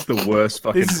 we are just the worst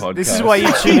fucking podcast. This is why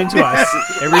you tune into us.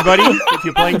 Everybody, if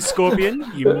you're playing Scorpion,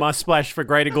 you must splash for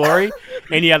greater glory.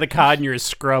 Any other card and you're a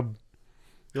scrub.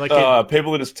 You're like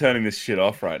people are just turning this shit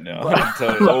off right now. I'm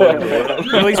telling you, all over the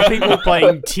world. all these people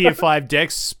playing tier 5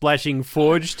 decks, splashing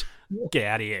Forged. Get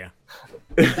out of here.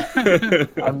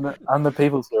 I'm the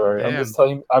people's hero. I'm Damn. just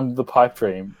telling. I'm the pipe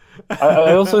dream.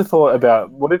 I also thought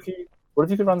about what if you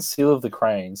could run Seal of the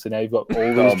Crane? So now you've got all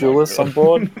these my duelists God. on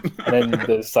board, and then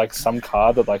there's like some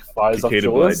card that like fires off Takeda Blade,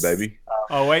 duelists. baby.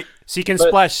 Oh, wait. So you can But-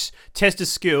 splash Test of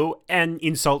Skill and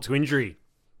Insult to Injury.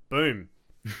 Boom.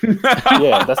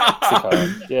 Yeah, that's the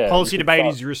card. Yeah, Policy you can Debate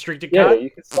start- is restricted Yeah, card. you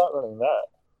can start running that.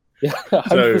 Yeah,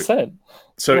 100%.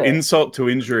 So Yeah. insult to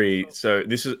injury. So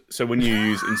when you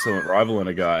use insolent rival on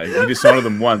a guy, you dishonor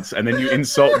them once, and then you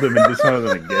insult them and dishonor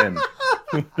them again.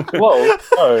 Well,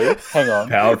 no, hang on.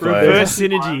 Power play. Reverse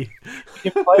synergy.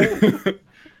 You can play.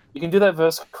 You can do that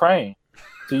versus Crane.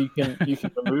 So you can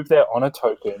remove their honor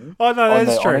token Oh, no, on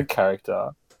that's their true. honored character,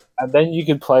 and then you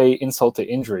could play insult to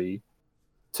injury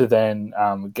to then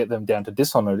get them down to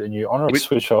dishonored, and you honor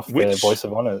switch off their which- voice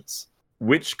of honors.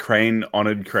 Which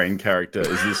honored Crane character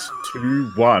is this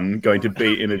 2-1 going to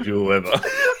beat in a duel ever?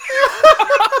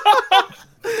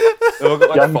 They've all got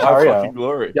like Young 5 Harrier. fucking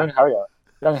glory. Young Harrier,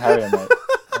 mate. Young Harrier.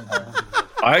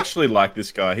 I actually like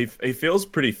this guy. He feels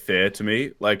pretty fair to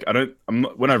me. Like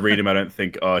when I read him, I don't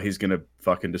think, oh, he's gonna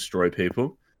fucking destroy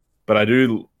people. But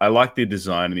I like the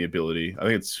design and the ability. I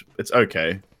think it's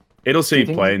okay. It'll see you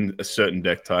think- playing a certain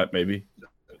deck type, maybe.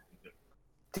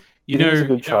 You know, he's a good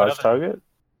you know charge another- target.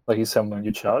 Like he's someone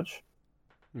you charge.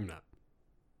 No.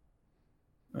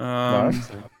 No?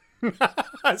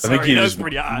 Sorry, think you that was just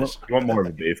pretty harsh. you want more of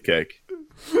a beefcake.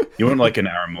 You want like an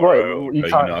Aramoro or you a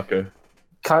can't- Yunaka.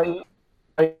 Can't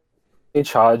you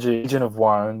charge a Legion of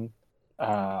One,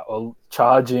 or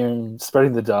charge him,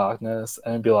 spreading the darkness,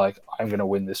 and be like, I'm gonna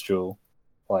win this duel.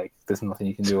 Like, there's nothing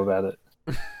you can do about it.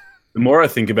 The more I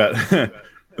think about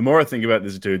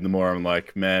this dude, the more I'm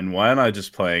like, man, why aren't I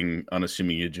just playing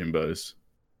unassuming Yojimbos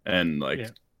and like Yeah.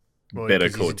 Well, better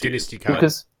because he's a Courtiers? dynasty card.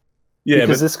 Because Yeah,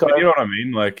 because but, this guy- but you know what I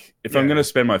mean? Like, if I'm Yeah. going to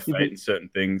spend my Yeah, fate in certain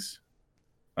things,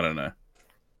 I don't know.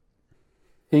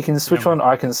 he can switch Yeah. on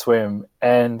I Can Swim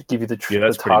and give you the Yeah,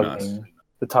 that's the pretty targeting nice.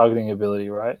 the targeting ability,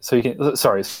 right? So you can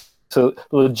so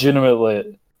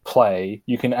legitimately play,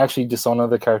 you can actually dishonor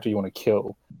the character you want to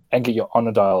kill and get your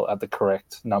honor dial at the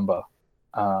correct number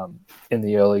in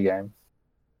the early game.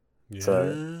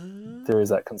 So, There is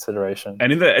that consideration.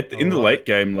 And in the late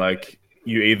game, like,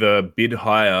 you either bid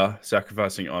higher,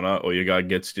 sacrificing honor, or your guy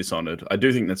gets dishonored. I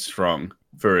do think that's strong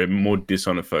for a more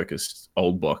dishonor focused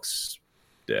old box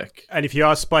deck. And if you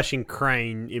are splashing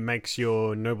Crane, it makes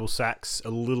your Noble Sax a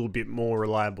little bit more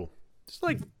reliable. Just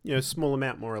like, small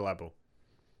amount more reliable.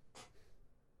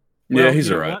 Yeah, Well, he's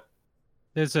you know alright. what?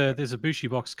 There's a Bushi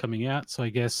box coming out, so I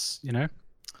guess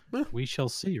we shall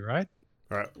see, right?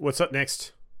 All right, what's up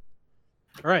next?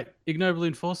 All right, Ignoble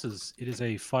Enforcers. It is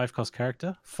a 5-cost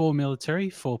character, 4 military,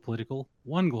 4 political,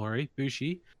 1 glory,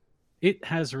 Bushi. It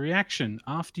has a reaction.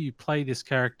 After you play this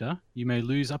character, you may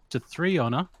lose up to 3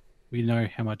 honor. We know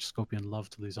how much Scorpion love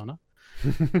to lose honor.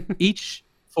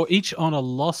 For each honor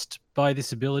lost by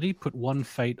this ability, put 1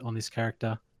 fate on this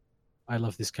character. I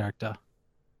love this character.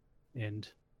 End.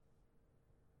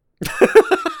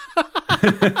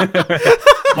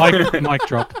 Mic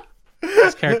drop.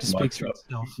 This character speaks for drop.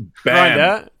 itself. Bam!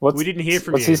 Grinder, What's- we didn't hear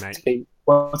from what's you, his mate.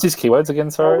 What's his keywords again? Oh,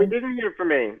 Sorry. we didn't hear from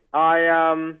me.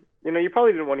 You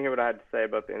probably didn't want to hear what I had to say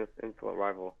about the insolent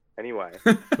rival. Anyway,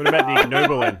 What about the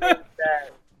Ignoble then?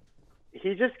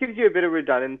 he just gives you a bit of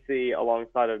redundancy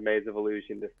alongside of Maze of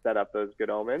Illusion to set up those good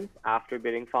omens after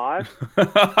bidding 5.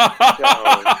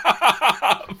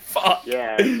 Fuck.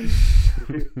 Yeah.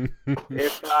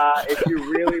 If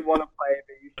you really want to play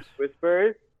the Useless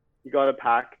Whispers, you got to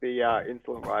pack the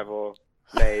insolent rival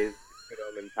Maze good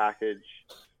omen package,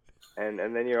 and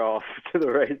then you're off to the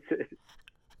races.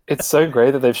 It's so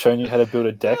great that they've shown you how to build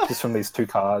a deck just from these 2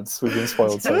 cards. We've been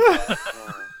spoiled so far.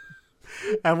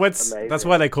 And that's Amazing.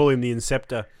 why they call him the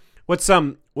Inceptor. What's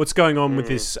going on with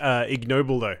this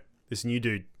Ignoble though? This new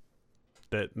dude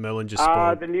that Merlin just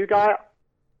spoiled. The new guy.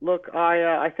 Look,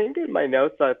 I think in my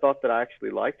notes I thought that I actually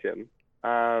liked him.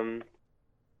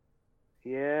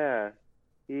 Yeah.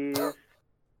 He's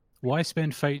Why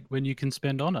spend fate when you can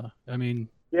spend honor? I mean,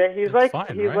 yeah, he's That's like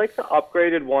fine, he's right? like the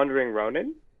upgraded Wandering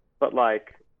Ronin, but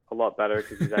like a lot better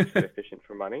because he's actually efficient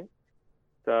for money.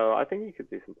 So I think he could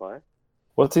see some play.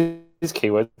 What's his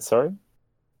keyword? Sorry,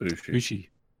 Bushi. Bushi.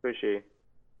 Bushy.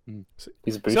 he's So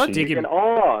I Bushi. dig him.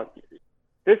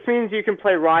 This means you can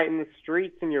play right in the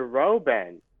streets in your row,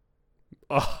 Ben.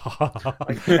 Oh,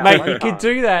 Like that mate, one you could time.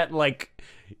 do that like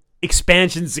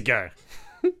expansions ago.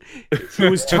 It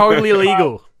was totally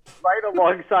illegal. Right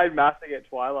alongside Massing at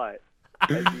Twilight.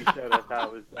 As you showed us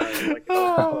how it was like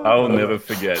I will never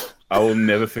forget. I will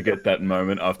never forget that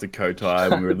moment after Kotai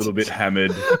when we were a little bit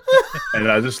hammered,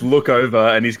 and I just look over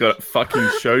and he's got fucking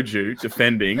Shoju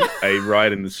defending a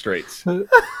riot in the streets. And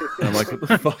I'm like, what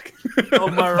the fuck? Oh,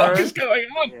 what my the fuck road. is going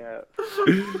on? Yeah.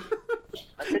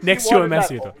 I think Next he to a wanted that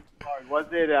Messi. old card. Was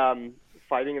it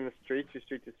fighting in the streets, your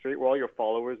street to street, where all your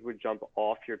followers would jump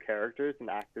off your characters and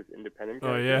act as independent Oh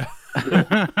characters? yeah.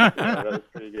 Yeah, that was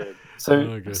pretty good. So,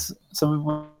 Okay.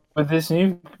 so with this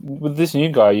new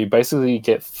guy, you basically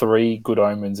get 3 good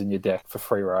omens in your deck for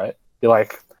free, right? You're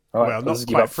like, all right, Well, not let's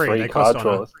give quite up free, 3 they card cost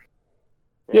honor. draws.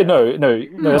 Yeah, no,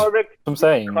 that's what Carve it- I'm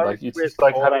saying. carve Like, it it's with just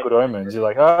like all having that- good omens. You're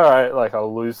like, all right, like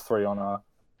I'll lose 3 honor,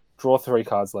 draw 3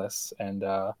 cards less, and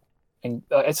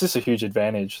it's just a huge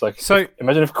advantage. Like, So-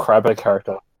 imagine if Crab had a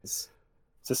character. It's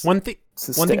just One thing.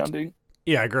 it's one thing- astounding.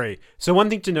 Yeah, I agree. So one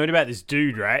thing to note about this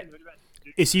dude, right,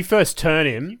 is you first turn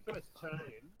him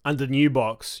under new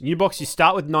box. New box, you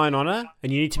start with 9 honor,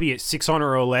 and you need to be at 6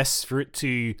 honor or less for it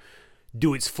to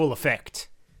do its full effect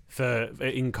for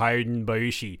in Kyoden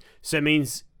Boishi. So it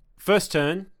means first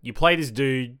turn, you play this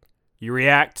dude, you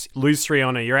react, lose 3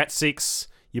 honor, you're at 6,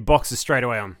 your box is straight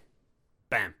away on.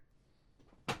 Bam.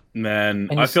 Man,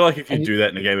 And I you- feel like if you and you- do that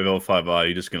in a game of L5R,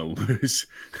 you're just going to lose.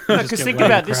 No, Just because get think whacked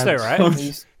about this though, crabs. right?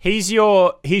 He's- He's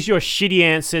your shitty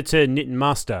answer to Knit and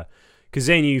Master. Because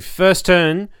then you first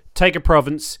turn, take a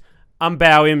province,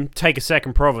 unbow him, take a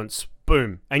second province,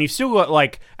 boom. And you've still got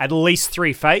like at least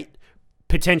 3 fate,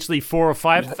 potentially 4 or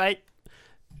 5 fate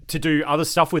to do other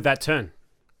stuff with that turn.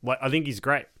 Like, I think he's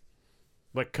great.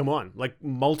 Like, come on. Like,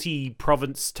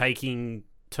 multi-province taking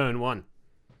turn 1.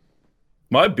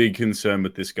 My big concern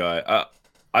with this guy,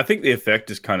 I think the effect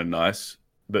is kind of nice,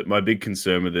 but my big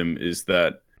concern with him is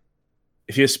that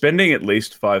if you're spending at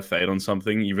least 5 fate on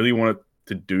something, you really want it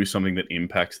to do something that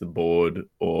impacts the board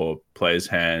or players'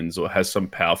 hands or has some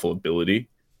powerful ability.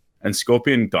 And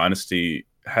Scorpion Dynasty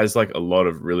has like a lot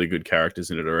of really good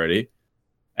characters in it already.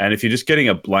 And if you're just getting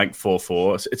a blank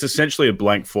 4/4, it's essentially a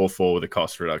blank 4/4 with a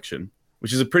cost reduction,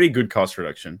 which is a pretty good cost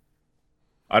reduction.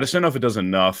 I just don't know if it does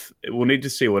enough. We'll need to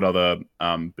see what other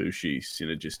Bushi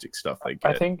synergistic stuff they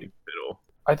get. I think- if at all.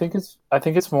 I think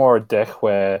it's more a deck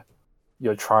where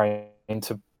you're trying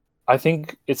to. I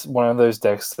think it's one of those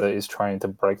decks that is trying to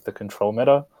break the control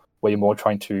meta, where you're more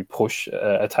trying to push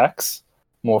attacks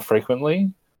more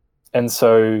frequently, and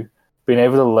so being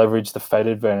able to leverage the fate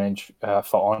advantage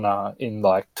for honor in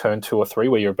like turn 2 or 3,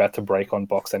 where you're about to break on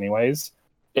box anyways,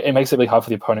 it makes it really hard for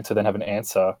the opponent to then have an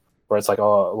answer where it's like,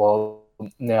 oh well,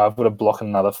 now I've got to block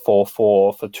another 4/4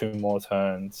 for 2 more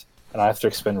turns, and I have to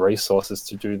expend resources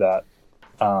to do that.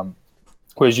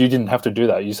 Whereas you didn't have to do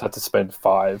that; you just had to spend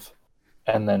 5,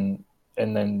 and then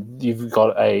you've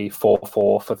got a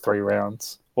 4/4 for 3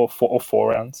 rounds or 4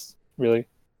 rounds. Really,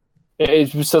 it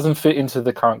just doesn't fit into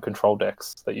the current control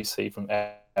decks that you see from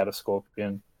out of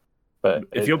Scorpion. But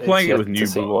If you're playing it it's with yet new to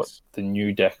see what box, the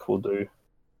new deck will do.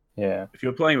 Yeah, if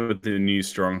you're playing with the new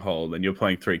Stronghold and you're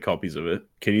playing 3 copies of it,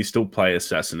 can you still play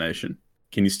Assassination?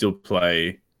 Can you still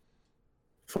play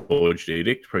Forged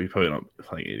Edict? Probably not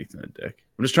playing Edict in that deck.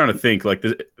 I'm just trying to think. Like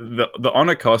the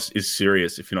honor cost is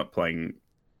serious if you're not playing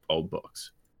old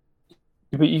box.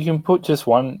 but you can put just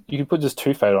one. You can put just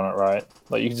 2 fate on it, right?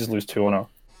 Like you can just lose 2 honor.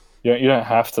 You don't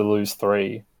have to lose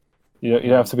 3. You don't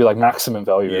have to be like maximum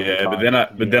value. every Yeah, but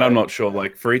time, then I'm not sure.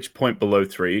 Like for each point below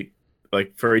 3,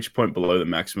 like for each point below the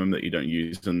maximum that you don't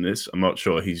use in this, I'm not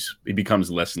sure he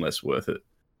becomes less and less worth it.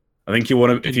 I think you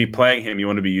want to, if you're playing him, you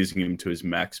want to be using him to his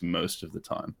max most of the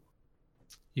time.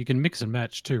 You can mix and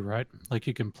match too, right? Like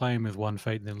you can play him with 1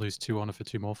 fate and then lose 2 honor for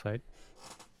 2 more fate.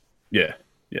 Yeah.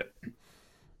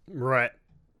 Right.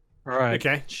 All right.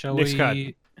 Okay, Shall next we?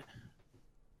 card.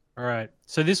 All right.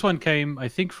 So this one came, I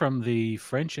think, from the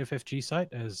French FFG site,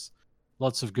 as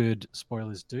lots of good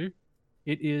spoilers do.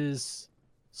 It is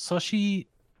Soshi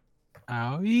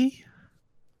Aoi.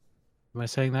 Am I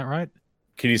saying that right?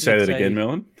 Can you say It's that again, a-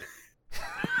 Melon?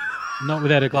 Not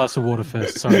without a glass of water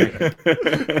first. Sorry.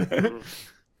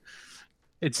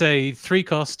 It's a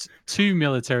 3-cost, 2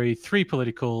 military, 3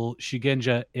 political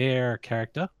Shugenja heir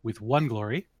character with 1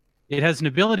 glory. It has an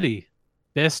ability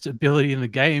best ability in the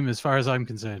game as far as I'm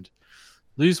concerned.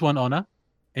 Lose 1 honor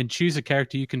and choose a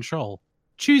character you control.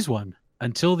 Choose one.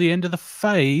 Until the end of the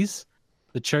phase,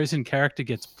 the chosen character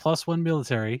gets +1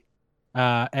 military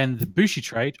and the Bushi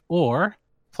trait, or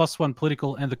 +1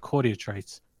 political and the courtier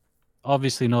traits.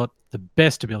 Obviously not the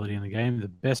best ability in the game. The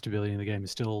best ability in the game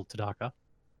is still Tadaka.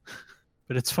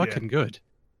 But it's fucking good.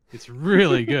 It's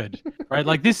really good. Right?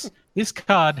 Like this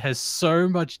card has so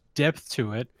much depth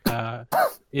to it.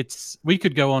 We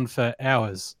could go on for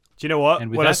hours. Do you know what? And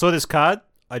with When I that- saw this card,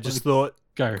 I just thought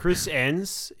Go. Chris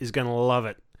Enns is going to love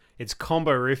it. It's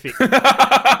combo-rific.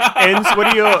 Enns, what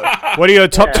are your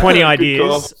top Yeah, 20 good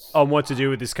ideas on what to do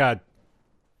with this card?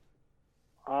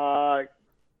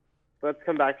 Let's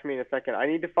come back to me in a second. I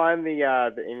need to find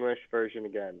the English version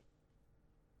again.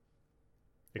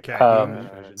 Okay.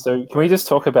 So can we just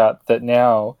talk about that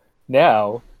now?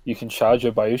 Now you can charge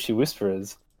your Bayushi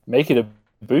Whisperers, make it a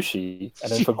Bushi,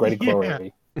 and then for greater Yeah.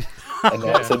 glory.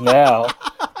 And so now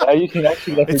you can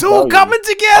actually let It's me all value coming off of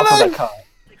together! that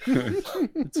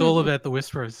card. It's all about the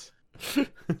Whisperers. You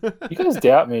guys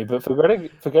doubt me, but for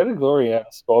greater glory out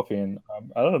of Scorpion,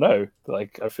 I don't know.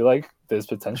 Like I feel like there's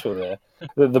potential there.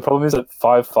 The problem is that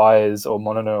 5 fires or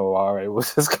Mono no Aware will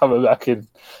just come back and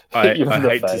hit you I in the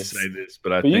hate to face. say this,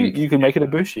 but I But think you can make it a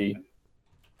Bushi.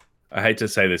 I hate to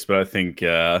say this, but I think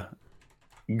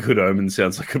Good Omen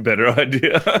sounds like a better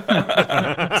idea.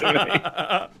 to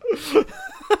me.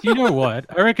 Do you know what?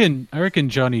 I reckon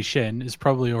Johnny Shen has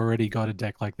probably already got a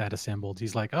deck like that assembled.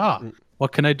 He's like,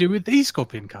 what can I do with these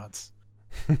Scorpion cards?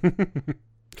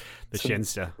 The So-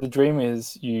 Shenster. The dream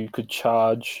is you could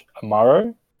charge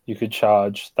Amaro, you could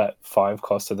charge that 5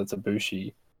 coster that's a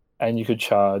Bushi, and you could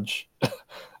charge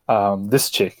this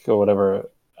chick or whatever,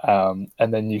 and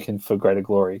then you can for greater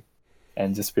glory,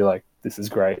 and just be like, this is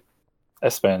great. I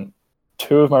spent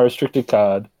 2 of my restricted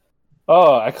card.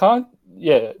 Oh, I can't.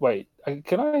 Yeah, wait.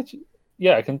 Can I?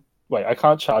 Yeah, I can. Wait, I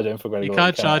can't charge him for greater You glory.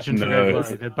 can't charge them for No. their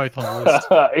glory. They're both on the list.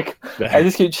 I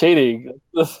just keep cheating.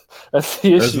 That's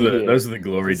the issue. here. Those are the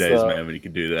glory It's, days, man, when you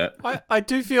can do that. I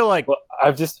do feel like Well,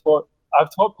 I've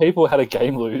taught people how to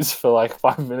game lose for like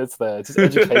 5 minutes there. It's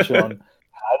just education on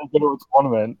how to go to a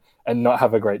tournament and not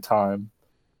have a great time.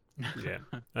 Yeah,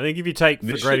 I think if you take For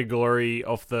This Greater Glory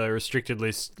off the restricted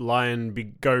list,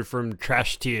 Lion go from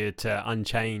trash tier to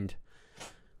Unchained.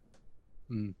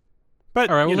 Mm. But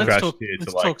All right, well, you know, let's Crash talk- tier to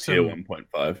let's like talk tier some-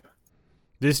 1.5.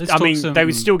 this, let's I talk mean, they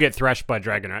would some- still get thrashed by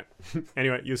Dragon, right?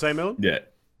 Anyway, you say, Melon? Yeah.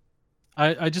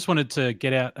 I just wanted to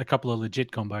get out a couple of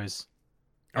legit combos.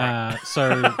 All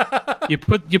So you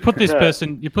put this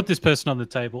person on the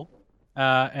table,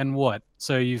 and what?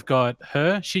 So you've got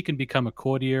her. She can become a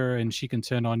courtier, and she can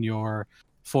turn on your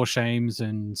 4 shames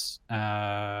and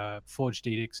forged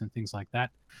edicts and things like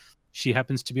that. She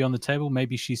happens to be on the table.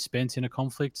 Maybe she's spent in a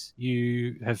conflict.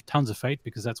 You have tons of fate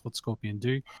because that's what Scorpion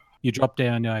do. You drop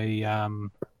down a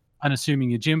unassuming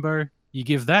Yojimbo. You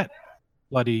give that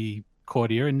bloody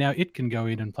courtier, and now it can go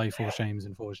in and play 4 shames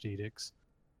and forged edicts.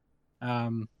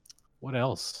 What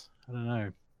else? I don't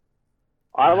know.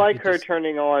 I Yeah, like it her just-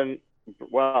 turning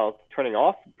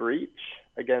off Breach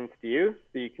against you,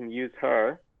 so you can use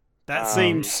her. That Um,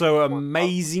 seems so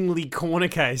amazingly corner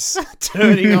case.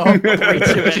 Turning off the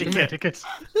reach of etiquette.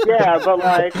 Yeah, but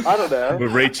like, I don't know. We're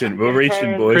reaching,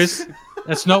 boys. Chris,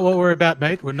 that's not what we're about,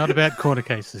 mate. We're not about corner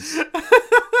cases.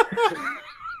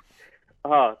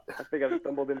 Oh, I think I've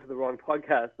stumbled into the wrong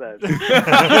podcast then.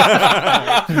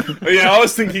 Yeah, I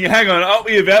was thinking, hang on, aren't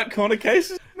we about corner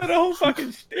cases? Isn't that a whole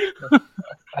fucking shtick?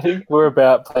 I think we're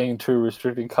about playing 2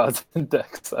 restricted cards in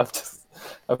decks. I've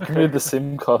committed the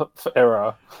SimCop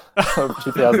error of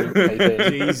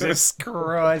 2018. Jesus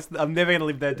Christ. I'm never going to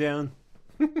live that down.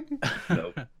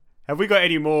 No. Have we got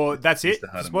any more? That's it? Mr.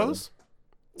 Hudden Spoilers?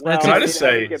 Well, Can I we just have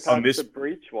to say, get on past this- the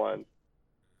Breach one.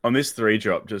 On this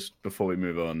 3-drop, just before we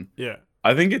move on, Yeah.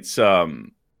 I think it's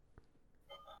in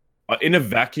a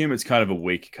vacuum, it's kind of a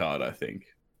weak card, I think.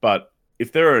 But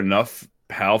if there are enough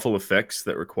powerful effects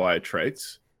that require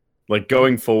traits, like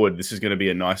going forward, this is going to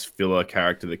be a nice filler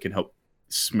character that can help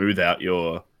smooth out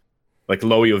your, like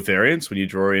lower your variance when you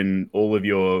draw in all of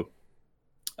your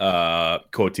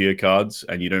courtier cards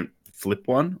and you don't flip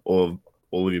one, or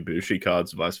all of your Bushi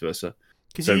cards, vice versa.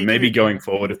 'Cause So you maybe can- going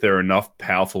forward, if there are enough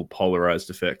powerful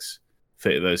polarized effects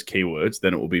for those keywords,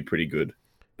 then it will be pretty good.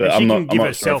 But And she I'm can not, give I'm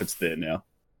not sure herself- if it's there now.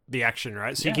 the action,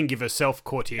 right? So Yeah. you can give her self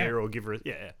courtier or give her,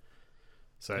 yeah.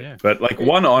 So Yeah. But like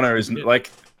 1 honor is like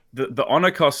the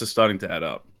honor costs are starting to add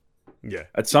up. yeah.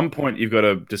 At some point, you've got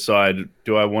to decide: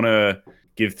 do I want to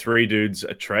give 3 dudes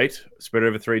a trait spread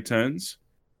over 3 turns,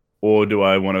 or do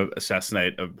I want to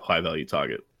assassinate a high value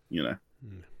target? You know.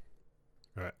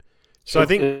 So I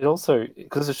think it also,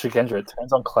 because it's Shugendra, it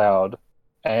turns on Cloud,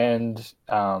 and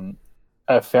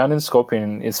I found in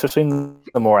Scorpion, especially in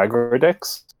the more aggro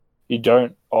decks, you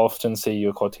don't often see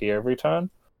your Courtier every turn,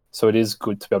 so it is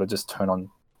good to be able to just turn on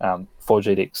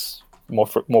 4G decks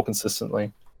more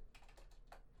consistently.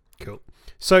 cool.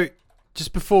 So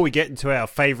just before we get into our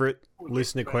favorite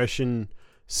listener question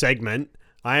segment,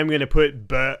 I am going to put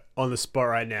Bert on the spot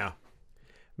right now.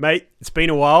 Mate, it's been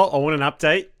a while. I want an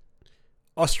update.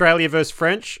 Australia versus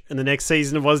French in the next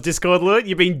season of Oz Discord Alert.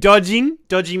 You've been dodging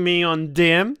me on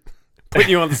DM, putting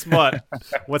you on the spot.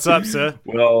 What's up, sir?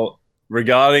 Well,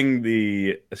 regarding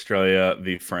the Australia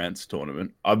v France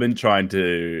tournament, I've been trying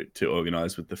to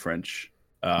organize with the French.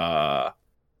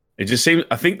 It just seemed,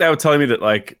 I think they were telling me that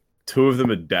like two of them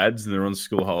are dads and they're on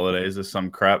school holidays or some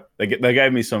crap. They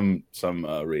gave me some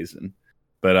reason,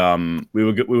 but we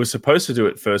were supposed to do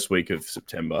it first week of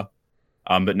September.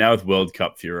 But now with World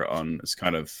Cup Fura on, it's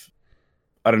kind of,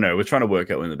 I don't know. We're trying to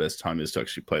work out when the best time is to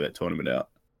actually play that tournament out.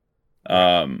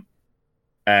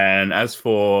 And as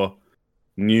for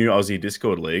new Aussie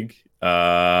Discord League,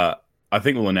 I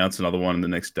think we'll announce another one in the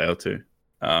next day or two.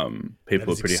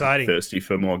 People are pretty thirsty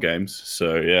for more games,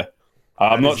 so yeah.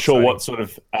 I'm not sure what sort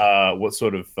of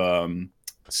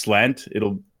slant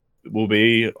will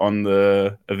be on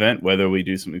the event, whether we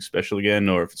do something special again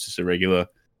or if it's just a regular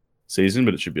season,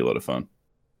 but it should be a lot of fun.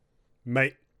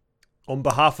 Mate, on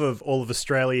behalf of all of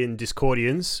Australian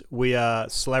Discordians, we are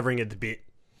slavering at the bit.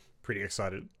 Pretty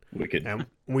excited. Wicked. And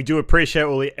we do appreciate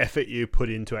all the effort you put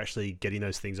into actually getting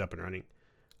those things up and running.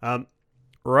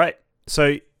 Right.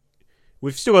 So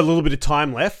we've still got a little bit of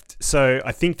time left. So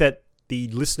I think that the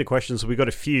listener questions, we've got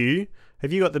a few.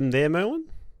 Have you got them there, Merlin?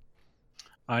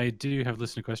 I do have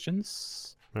listener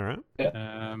questions. All right.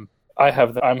 Yeah. I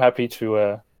have. I'm happy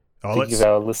to give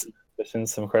our listener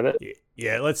questions some credit.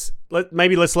 Yeah. Let's let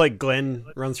Glenn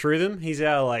run through them. He's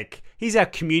our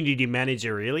community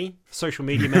manager, really, social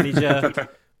media manager.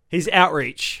 He's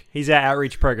outreach. He's our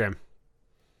outreach program.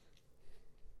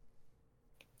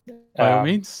 By all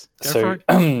means. So,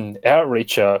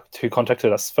 outreacher who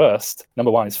contacted us first,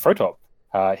 number one, is Frotop.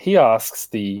 He asks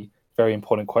the very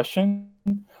important question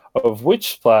of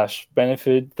which splash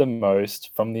benefited the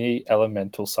most from the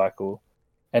elemental cycle,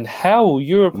 and how will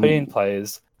European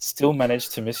players still manage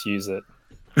to misuse it?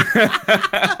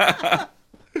 I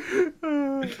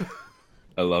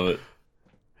love it.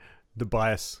 The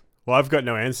bias. Well, I've got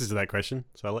no answers to that question,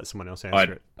 so I'll let someone else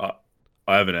answer it.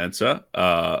 I have an answer.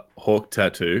 Hawk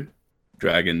Tattoo,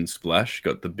 Dragon Splash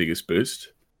got the biggest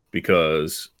boost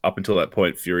because up until that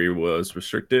point, Fury was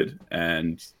restricted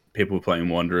and people were playing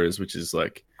Wanderers, which is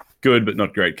like good but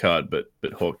not great card. But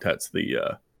Hawk Tat's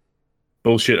the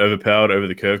bullshit overpowered over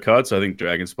the curve card. So I think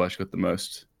Dragon Splash got the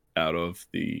most out of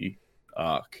the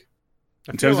arc.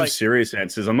 In terms of serious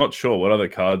answers, I'm not sure what other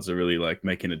cards are really like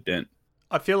making a dent.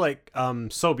 I feel like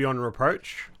Soul Beyond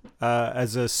Reproach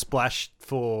as a splash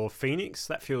for Phoenix.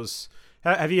 That feels.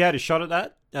 Have you had a shot at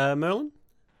that, Merlin?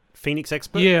 Phoenix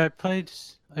Expert. Yeah,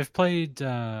 I've played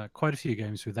quite a few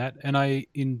games with that, and I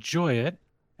enjoy it.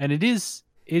 And it is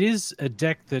a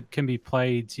deck that can be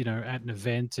played, at an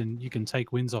event, and you can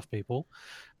take wins off people.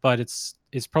 But it's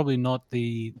probably not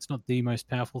the most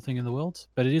powerful thing in the world.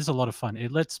 But it is a lot of fun.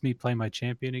 It lets me play my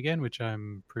champion again, which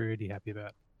I'm pretty happy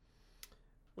about.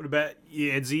 What about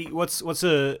you, Edsy?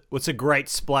 What's a great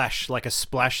splash? Like a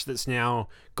splash that's now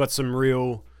got some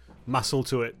real muscle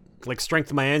to it. Like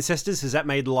Strength of My Ancestors, has that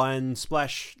made Lion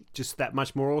Splash just that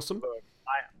much more awesome?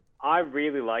 I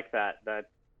really like that. That's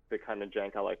the kind of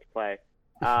jank I like to play.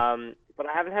 But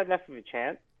I haven't had enough of a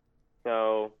chance.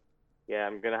 So, yeah,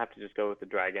 I'm going to have to just go with the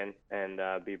dragon and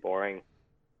be boring.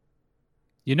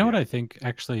 You know what I think,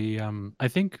 actually? I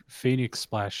think Phoenix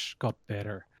Splash got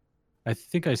better. I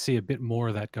think I see a bit more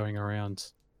of that going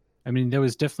around. I mean, there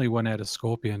was definitely one out of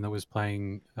Scorpion that was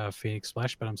playing Phoenix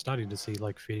Splash, but I'm starting to see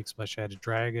like Phoenix Splash out of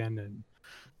Dragon and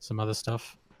some other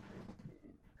stuff.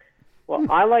 Well,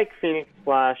 I like Phoenix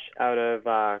Splash out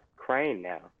of Crane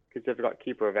now because they've got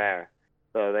Keeper of Air,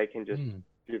 so they can just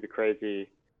do the crazy,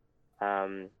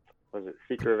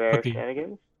 Seeker of Air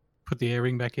shenanigans? Put the air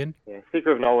ring back in? Yeah,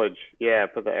 Seeker of Knowledge. Yeah,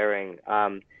 put the air ring.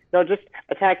 No, just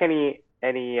attack any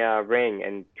ring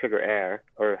and trigger air,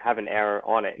 or have an air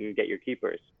on it and get your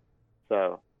keepers.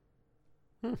 So.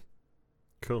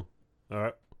 Cool. All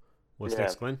right. What's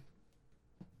next, Glenn?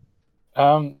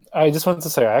 I just wanted to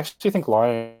say I actually think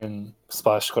Lion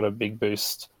Splash got a big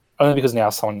boost only because now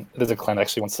there's a clan that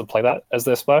actually wants to play that as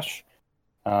their splash.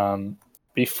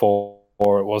 Before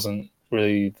it wasn't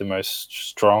really the most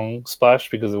strong splash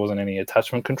because there wasn't any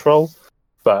attachment control,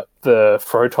 but the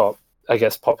Frotop, I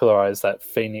guess, popularized that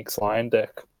Phoenix Lion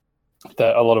deck,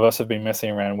 that a lot of us have been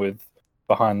messing around with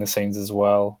behind the scenes as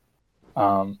well.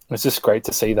 It's just great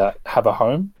to see that have a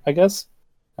home, I guess.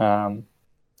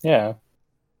 Yeah.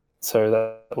 So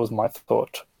that was my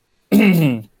thought.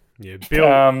 Yeah,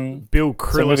 Bill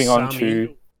So moving on Krilisami,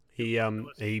 to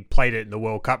he played it in the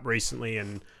World Cup recently,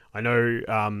 and I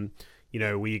know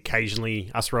we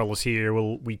occasionally, us rollers here,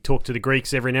 we talk to the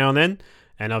Greeks every now and then,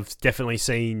 and I've definitely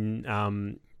seen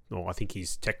I think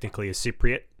he's technically a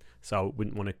Cypriot, so I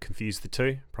wouldn't want to confuse the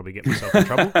two, probably get myself in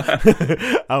trouble.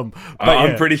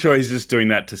 I'm pretty sure he's just doing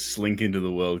that to slink into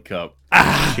the World Cup.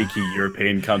 Cheeky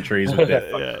European countries with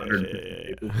their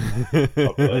 150 people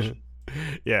population.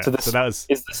 Yeah, so that was...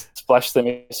 Is the splash them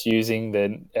misusing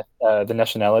the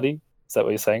nationality? Is that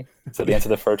what you're saying? Is that the answer to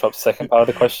the Frotop's second part of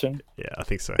the question? Yeah, I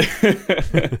think so.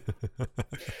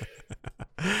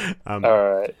 All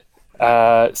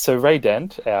right. So Ray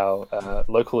Dent, our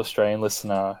local Australian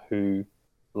listener who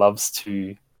loves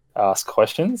to ask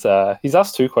questions, he's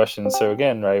asked 2 questions. So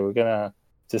again, Ray, we're gonna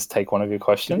just take one of your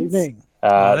questions.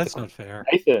 Oh, that's not fair.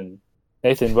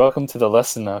 Nathan, welcome to the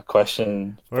listener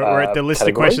question. We're at the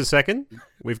listener question second.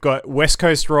 We've got West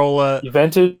Coast roller. You've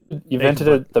entered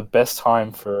at the best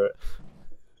time for it.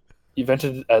 You've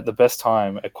entered at the best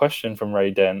time a question from Ray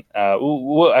Dent.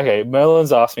 Okay,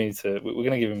 Merlin's asked me to. We're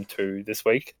going to give him 2 this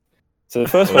week. So the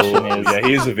first question is. Yeah,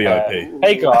 he is a VIP.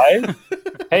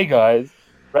 Hey guys.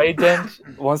 Ray Dent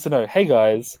wants to know. Hey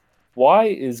guys, why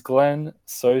is Glenn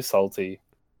so salty?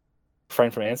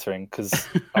 Refrain from answering because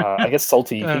I guess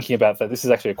salty thinking about that. This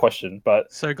is actually a question, but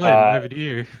so Glenn, over to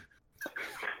you.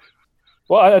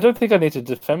 Well, I don't think I need to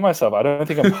defend myself. I don't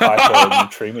think I'm hyper or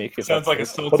neutremic. Sounds like a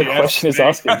salty what the question is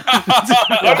asking.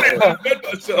 I defend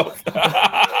myself.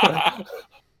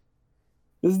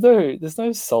 There's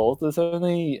no salt. There's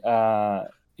only I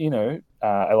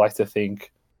like to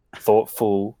think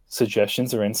thoughtful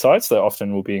suggestions or insights that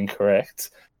often will be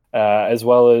incorrect, as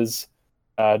well as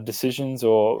decisions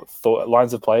or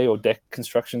lines of play or deck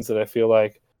constructions that I feel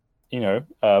like,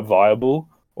 viable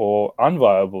or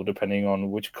unviable depending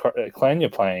on which clan you're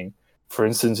playing. For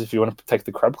instance, if you want to take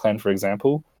the Crab clan, for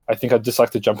example, I think I'd just like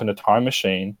to jump in a time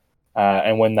machine,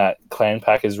 and when that clan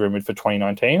pack is rumored for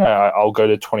 2019, I'll go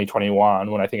to 2021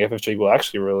 when I think FFG will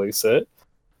actually release it,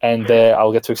 and there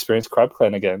I'll get to experience Crab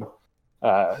clan again.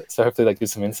 So hopefully that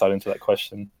gives some insight into that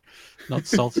question. Not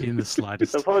salty in the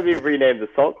slightest. They'll probably be renamed the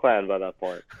Salt Clan by that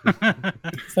point.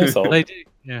 No salt. They do,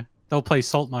 yeah. They'll play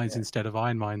salt mines instead of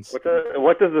iron mines.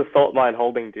 What does the salt mine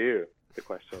holding do? The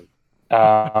question.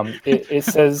 It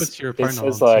says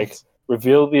like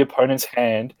reveal the opponent's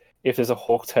hand. If there's a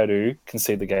hawk tattoo,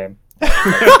 concede the game.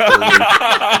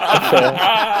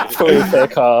 fair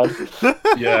card.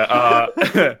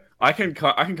 Yeah, I can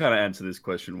kind of answer this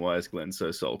question. Why is Glenn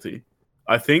so salty?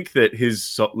 I think that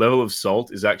his level of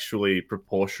salt is actually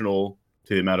proportional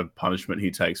to the amount of punishment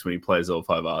he takes when he plays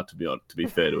L5R. To be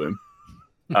fair to him,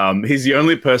 he's the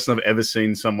only person I've ever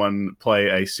seen someone play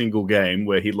a single game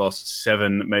where he lost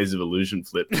 7 Maze of Illusion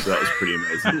flips. So that was pretty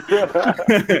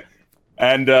amazing.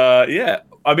 And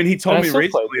I mean, he told me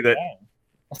recently that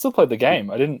I still played the game.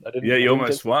 I didn't. Yeah, you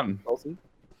almost won.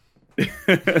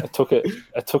 I took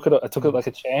it like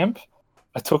a champ.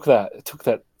 I took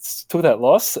that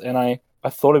loss, and I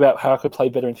thought about how I could play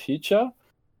better in future,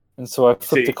 and so I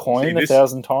flipped a coin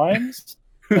 1,000 times,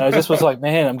 and I just was like,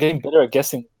 man, I'm getting better at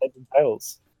guessing heads and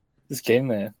tails. Just getting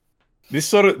there.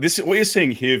 This what you're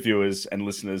seeing here, viewers and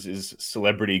listeners, is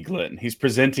celebrity Glenn. He's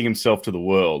presenting himself to the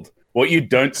world. What you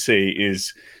don't see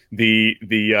is the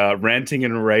ranting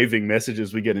and raving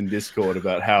messages we get in Discord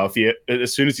about how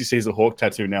as soon as he sees a hawk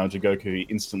tattoo now in Jigoku, he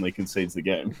instantly concedes the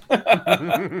game.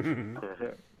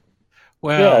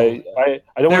 Well, yeah,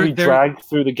 I don't want to be dragged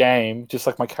through the game just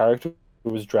like my character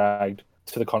was dragged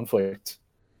to the conflict.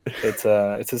 It's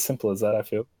as simple as that, I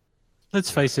feel. Let's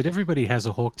face it, everybody has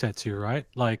a hawk tattoo, right?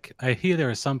 Like, I hear there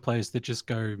are some players that just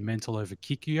go mental over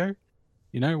Kikyo,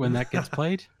 when that gets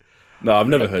played. No, I've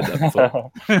never heard that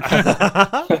before.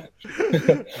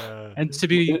 And to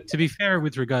be fair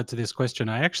with regard to this question,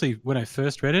 I actually, when I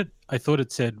first read it, I thought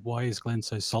it said, "Why is Glenn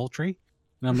so sultry?"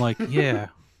 And I'm like, yeah,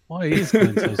 why is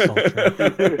Glenn so sultry?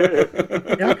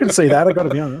 Yeah, I can see that, I've got to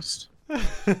be honest.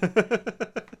 But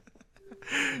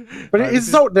it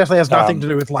definitely has nothing to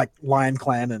do with like Lion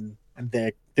Clan and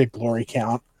their glory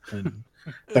count and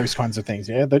those kinds of things.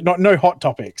 Yeah, no hot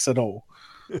topics at all.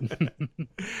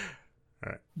 All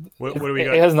right. What do we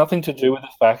got? It has nothing to do with the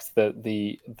fact that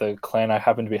the clan I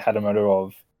happen to be Hadamoto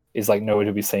of is like nowhere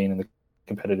to be seen in the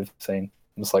competitive scene.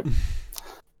 I'm just like,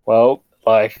 well,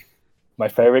 like my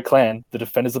favorite clan, the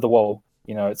Defenders of the Wall.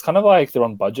 It's kind of like they're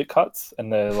on budget cuts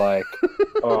and they're like,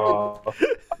 oh,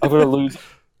 I'm gonna lose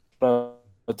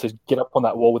to get up on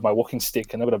that wall with my walking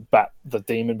stick, and I've got to bat the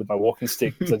demon with my walking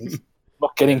stick. So I'm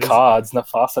not getting cards, not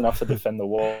fast enough to defend the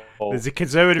wall. There's a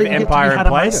conservative Then you get to empire be in Hanamoto.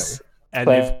 place, and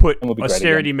Plan they've put will be great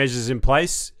austerity again. measures in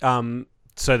place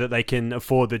so that they can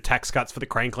afford the tax cuts for the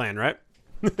Crane clan, right?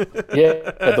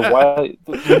 The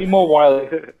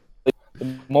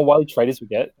more wily traders we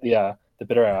get, the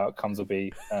better our outcomes will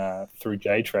be through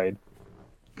J trade.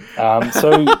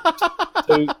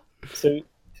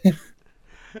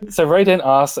 So Rayden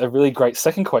asks a really great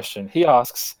second question. He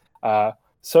asks,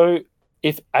 so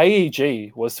if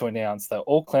AEG was to announce that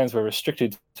all clans were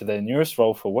restricted to their newest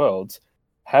role for Worlds,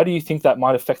 how do you think that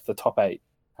might affect the top 8?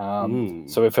 Ooh,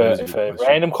 So if that is a a good question.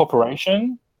 random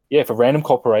corporation,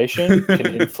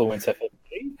 can influence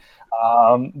FFG,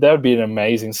 that would be an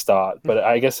amazing start. But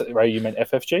I guess, Ray, you meant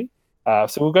FFG.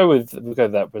 So we'll go with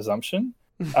that presumption.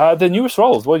 The newest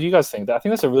roles. What do you guys think? I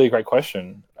think that's a really great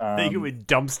question. I think it would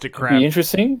dumpster It'd crab. be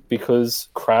interesting because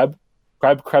Crab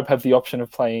have the option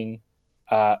of playing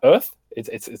Earth.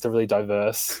 It's a really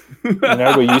diverse.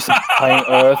 We're used to playing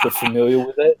Earth. We're familiar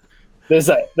with it. There's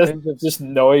just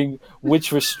knowing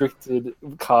which restricted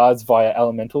cards via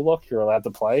Elemental Lock you're allowed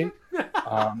to play.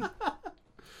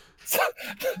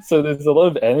 So there's a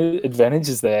lot of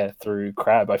advantages there through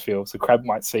Crab. I feel so. Crab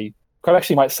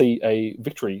actually might see a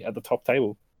victory at the top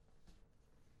table.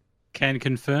 Can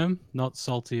confirm, not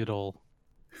salty at all.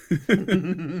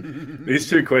 These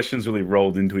two questions really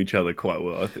rolled into each other quite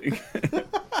well, I think.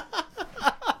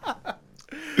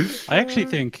 I actually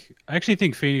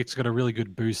think Phoenix got a really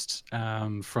good boost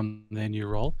from their new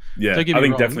role. Yeah, I Don't think get me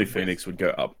wrong. definitely Phoenix would go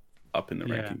up in the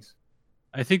Yeah. rankings.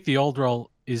 I think the old role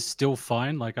is still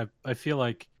fine. Like I feel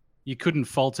like you couldn't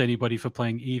fault anybody for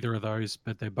playing either of those,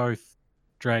 but they're both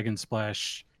Dragon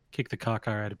Splash, kick the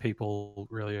caca out of people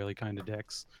really early kind of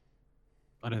decks.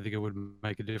 I don't think it would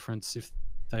make a difference if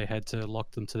they had to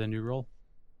lock them to their new role.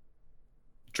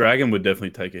 Dragon would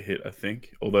definitely take a hit, I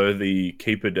think. Although the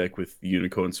keeper deck with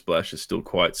Unicorn Splash is still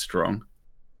quite strong.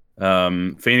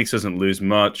 Phoenix doesn't lose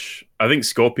much. I think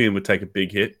Scorpion would take a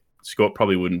big hit. Scorp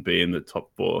probably wouldn't be in the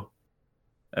top 4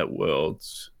 at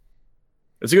Worlds.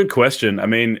 It's a good question. I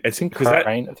mean, I think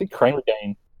Crane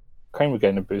would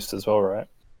gain a boost as well, right?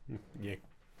 Yeah.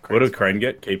 What does Crane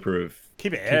get? Keeper of...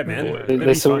 Keep it air, Keep it man. air. That'd They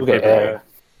be still fun. get air.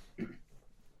 Keep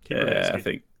it air, Yeah, I skip.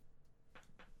 think.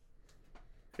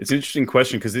 It's an interesting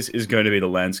question because this is going to be the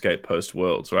landscape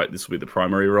post-Worlds, right? This will be the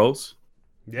primary roles.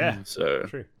 Yeah, So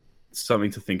true. it's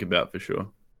something to think about for sure.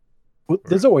 Well,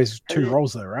 there's always 2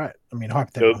 roles though, right? I mean,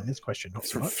 hypothetically in this question, not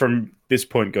so much. From this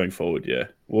point going forward, yeah.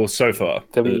 Well, so far.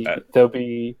 There'll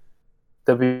be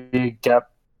a gap.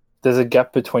 There's a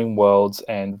gap between Worlds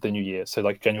and the new year. So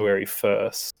like January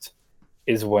 1st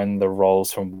is when the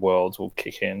roles from Worlds will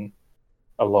kick in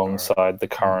alongside the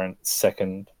current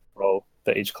second role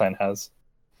that each clan has.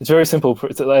 It's very simple.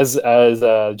 As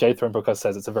Jay Thornbrook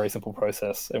says, it's a very simple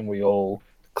process, and we all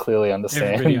clearly Everybody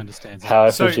understand understands. how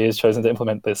So- FFG has chosen to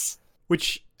implement this.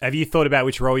 Which have you thought about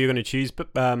which role you're going to choose,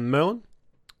 Merlin?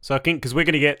 So I think because we're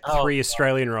going to get 3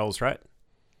 Australian roles, right?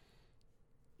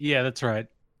 Yeah, that's right.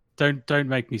 Don't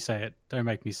make me say it. Don't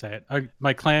make me say it.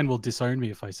 My clan will disown me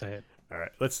if I say it. All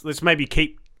right, let's maybe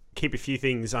keep a few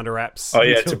things under wraps. Oh,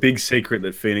 yeah, it's a until- big secret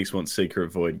that Phoenix wants Seeker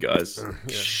of Void, guys.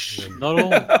 Yeah.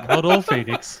 Not all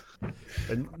Phoenix.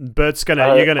 And Bert's you're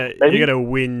maybe- gonna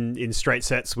win in straight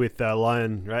sets with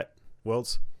Lion, right?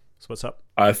 Worlds. So what's up?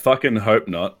 I fucking hope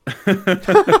not.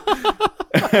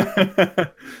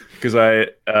 Because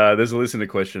there's a listener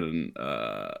question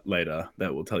later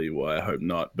that will tell you why I hope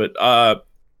not. But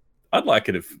I'd like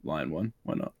it if Lion won.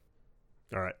 Why not?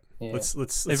 All right, Yeah. let's They've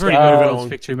keep already moving got a along.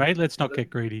 victory, mate. Let's not get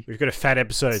greedy. We've got a fat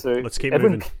episode. So Let's keep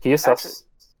Edwin moving. Pierce Since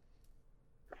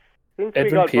we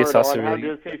Edwin got Pierce Bert also on, how really-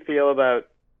 does he feel about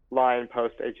Lion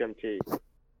post HMT?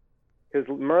 Because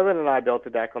Merlin and I built a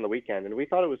deck on the weekend, and we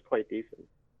thought it was quite decent.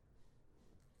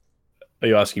 Are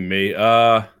you asking me?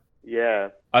 Yeah.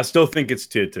 I still think it's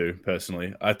tier 2,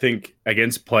 personally. I think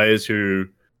against players who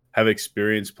have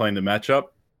experience playing the matchup,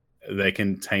 they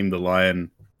can tame the Lion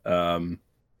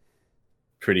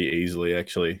pretty easily,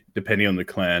 actually, depending on the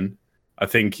clan. I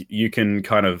think you can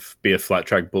kind of be a flat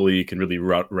track bully. You can really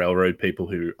railroad people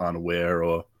who aren't aware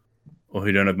or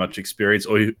who don't have much experience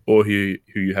or who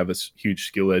you have a huge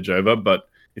skill edge over. But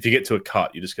if you get to a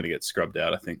cut, you're just going to get scrubbed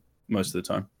out, I think, most of the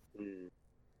time.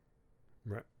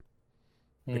 Right.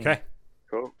 Hmm. Okay.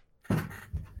 Cool.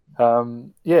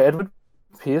 Edward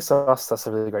Pierce asked us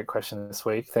a really great question this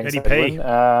week. Thanks, Eddie P.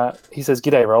 Edwin. He says,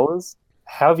 "G'day, rollers.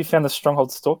 How have you found the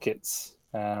Stronghold store kits?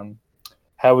 How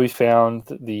have we found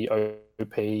the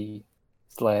OP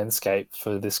landscape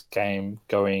for this game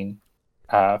going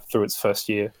through its first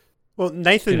year?" Well,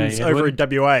 Nathan's G'day, over Edward.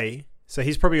 in WA, so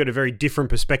he's probably got a very different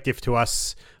perspective to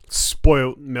us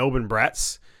spoilt Melbourne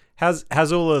brats.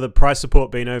 How's all of the prize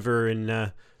support been over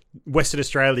in Western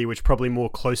Australia, which probably more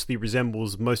closely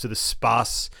resembles most of the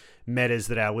sparse metas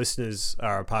that our listeners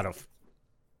are a part of?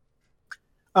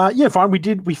 Yeah, fine.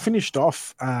 We finished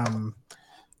off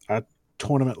a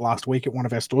tournament last week at one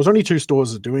of our stores. Only 2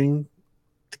 stores are doing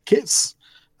the kits.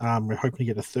 We're hoping to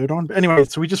get a third on. But anyway,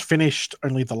 so we just finished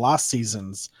only the last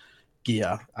season's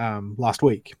gear last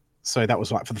week. So that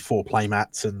was like for the 4 play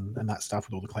mats and that stuff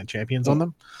with all the clan champions on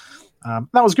them.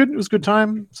 That was good. It was a good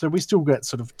time. So we still get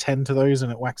sort of 10 to those,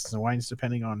 and it waxes and wanes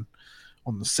depending on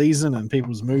the season and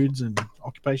people's moods and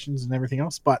occupations and everything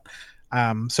else. But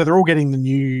so they're all getting the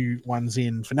new ones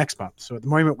in for next month. So at the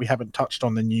moment we haven't touched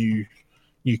on the new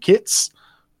kits,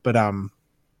 but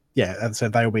yeah, as I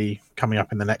said, they'll be coming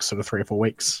up in the next sort of 3 or 4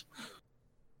 weeks.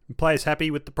 Players happy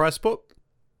with the prize support?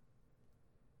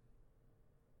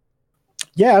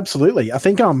 Yeah, absolutely. I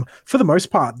think for the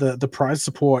most part, the prize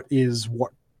support is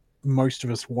what most of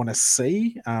us want to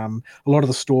see. A lot of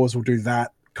the stores will do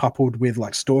that, coupled with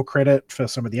like store credit for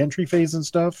some of the entry fees and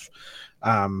stuff.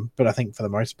 But I think for the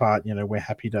most part, we're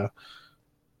happy to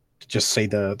just see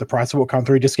the prize support come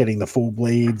through. Just getting the full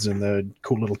bleeds and the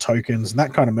cool little tokens and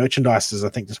that kind of merchandise is, I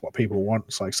think, just what people want.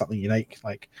 It's like something unique.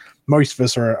 Like most of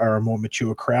us are a more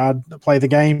mature crowd that play the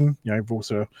game. We've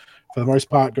also, for the most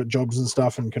part, got jobs and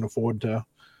stuff and can afford to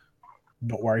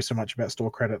not worry so much about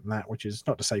store credit and that, which is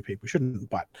not to say people shouldn't,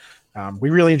 but we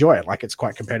really enjoy it. Like, it's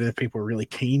quite competitive. People are really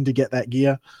keen to get that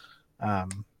gear.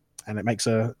 And it makes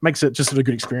it just a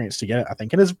good experience to get it, I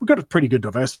think. And we've got a pretty good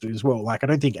diversity as well. Like, I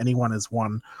don't think anyone has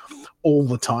won all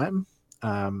the time,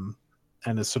 and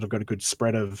has sort of got a good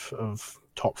spread of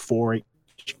top 4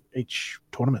 each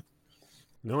tournament.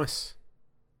 Nice.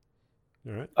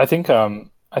 All right. I think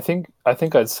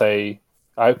I'd say,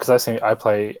 because I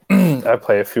play I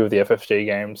play a few of the FFG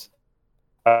games.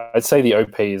 I'd say the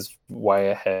OP is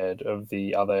way ahead of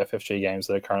the other FFG games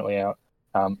that are currently out.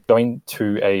 Going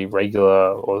to a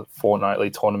regular or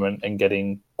fortnightly tournament and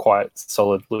getting quite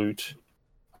solid loot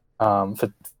for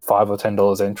 $5 or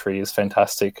 $10 entry is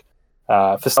fantastic.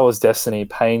 For Star Wars Destiny,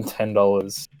 paying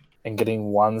 $10 and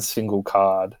getting one single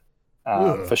card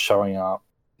for showing up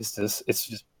it's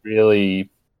just really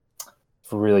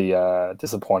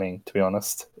disappointing, to be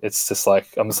honest. It's just like,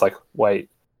 I'm just like, wait,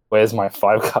 where's my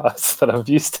 5 cards that I'm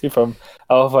used to from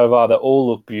L5R? They all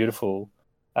look beautiful.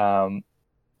 And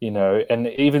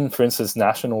even, for instance,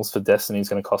 Nationals for Destiny is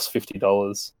going to cost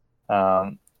 $50,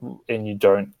 and you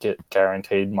don't get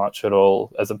guaranteed much at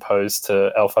all, as opposed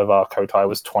to L5R Kotai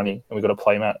was $20, and we got a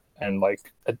playmat and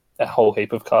like a whole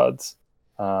heap of cards.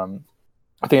 I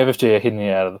think FFG are hitting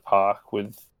it out of the park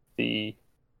with the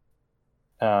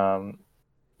OP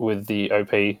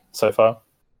so far.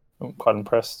 I'm quite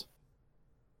impressed.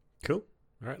 Cool.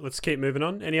 All right, let's keep moving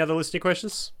on. Any other listener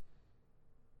questions?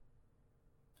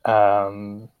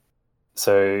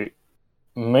 So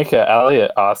Mika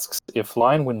Elliott asks, if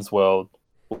Lion wins World,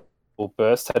 will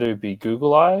Burst Tattoo be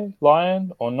Google Eye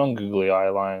Lion or non-Googly Eye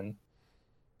Lion?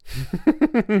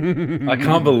 I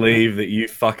can't believe that you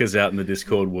fuckers out in the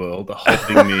Discord world are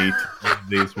holding me to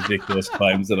these ridiculous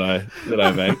claims that I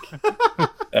make.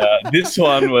 This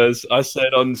one was, I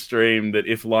said on stream that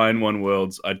if Lion won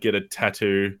Worlds, I'd get a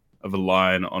tattoo of a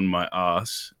lion on my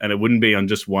ass, and it wouldn't be on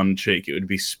just one cheek, it would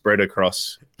be spread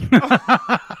across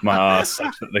my ass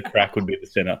such that the crack would be the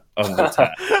center of the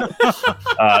tat.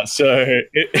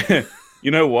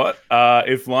 You know what?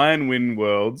 If Lion win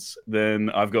Worlds, then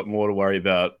I've got more to worry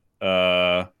about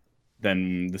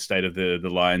than the state of the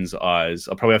lion's eyes.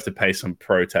 I'll probably have to pay some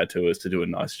pro tattooers to do a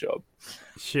nice job.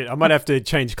 Shit, I might have to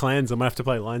change clans. I might have to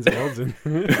play Lions and Worlds.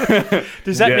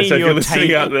 Does that mean so you're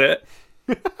listening out there?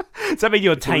 Does that mean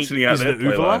your taint is the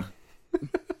Uvula?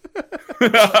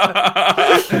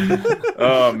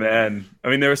 Oh man, I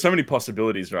mean, there are so many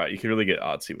possibilities, right? You can really get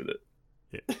artsy with it.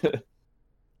 Yeah.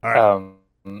 All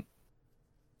right.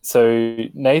 So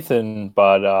Nathan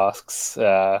Bud asks,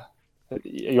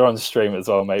 you're on the stream as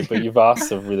well, mate, but you've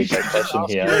asked a really great question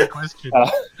here.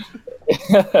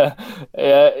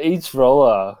 Each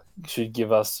roller should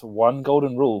give us one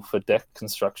golden rule for deck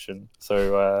construction.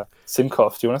 So,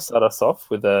 Simcoff, do you want to start us off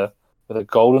with a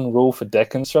golden rule for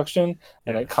deck construction?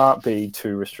 And it can't be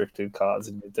 2 restricted cards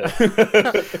in your deck.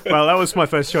 Well, that was my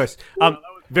first choice.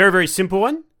 Very, very simple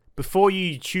one. Before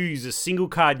you choose a single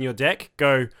card in your deck,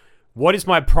 go, what is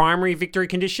my primary victory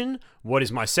condition? What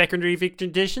is my secondary victory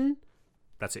condition?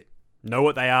 That's it. Know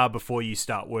what they are before you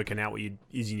start working out what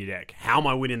is in your deck. How am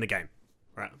I winning the game?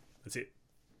 Right. That's it.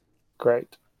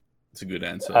 Great. It's a good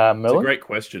answer. Merlin? It's a great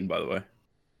question, by the way.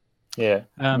 Yeah.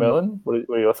 Um, Merlin, what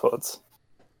are your thoughts?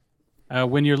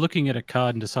 When you're looking at a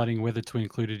card and deciding whether to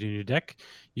include it in your deck,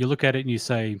 you look at it and you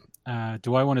say,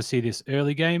 do I want to see this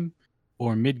early game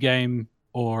or mid game,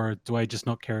 or do I just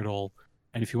not care at all?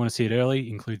 And if you want to see it early,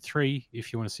 include 3.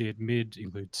 If you want to see it mid,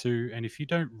 include 2. And if you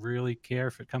don't really care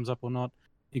if it comes up or not,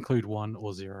 include 1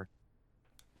 or 0.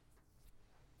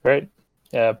 Great.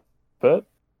 Yeah, Bert?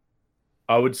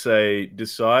 I would say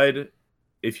decide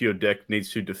if your deck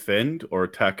needs to defend or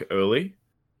attack early,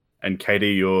 and cater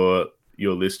your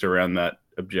list around that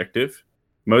objective.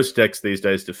 Most decks these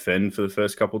days defend for the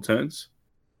first couple turns,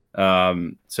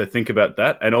 so think about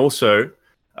that. And also,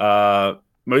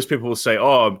 most people will say,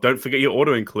 "Oh, don't forget your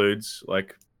auto includes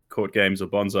like court games or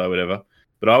bonsai, or whatever."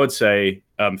 But I would say,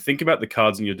 think about the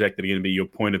cards in your deck that are going to be your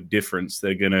point of difference.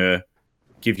 They're going to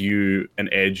give you an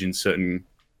edge in certain,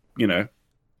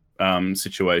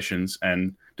 situations,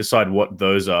 and decide what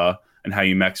those are and how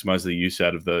you maximize the use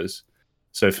out of those.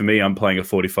 So for me, I'm playing a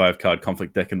 45 card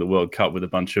conflict deck in the World Cup with a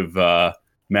bunch of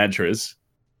mantras,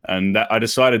 and I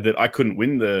decided that I couldn't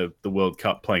win the World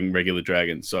Cup playing regular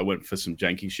dragons, so I went for some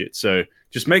janky shit. So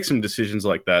just make some decisions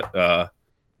like that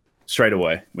straight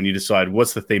away when you decide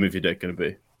what's the theme of your deck going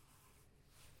to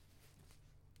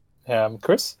be.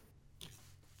 Chris?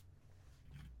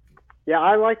 Yeah,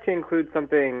 I like to include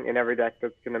something in every deck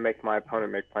that's going to make my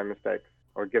opponent make play mistakes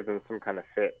or give them some kind of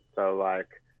fit. So, like,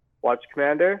 Watch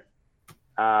Commander,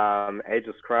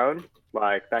 Ageless Crone,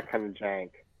 like that kind of jank.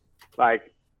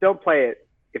 Like, don't play it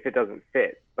if it doesn't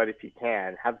fit, but if you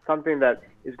can, have something that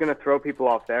is going to throw people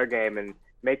off their game and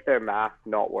make their math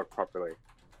not work properly.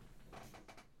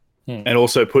 And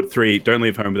also put 3, don't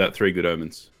leave home without 3 Good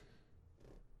Omens.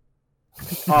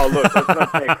 Oh, look, let's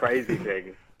not say crazy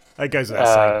things. That goes without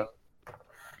saying.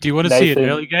 Do you want to see it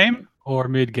early game or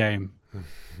mid game?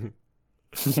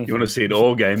 You want to see it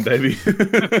all game, baby.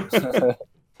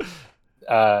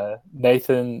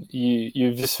 Nathan,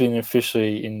 you've just been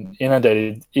officially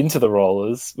inundated into the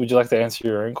rollers. Would you like to answer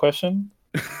your own question?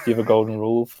 Do you have a golden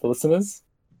rule for listeners?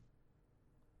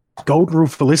 Golden rule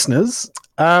for listeners?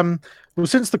 Well,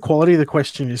 since the quality of the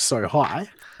question is so high,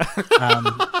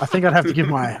 I think I'd have to give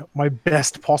my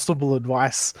best possible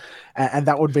advice, and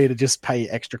that would be to just pay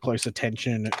extra close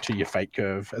attention to your fate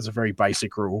curve as a very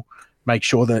basic rule. Make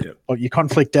sure that your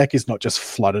conflict deck is not just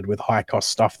flooded with high cost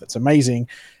stuff that's amazing,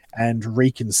 and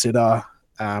reconsider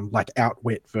like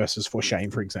Outwit versus For Shame,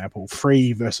 for example.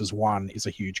 3 versus 1 is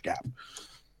a huge gap.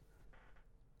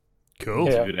 Cool.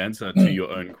 That's a good answer to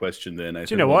your own question there, Nathan.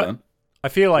 Do you know what? I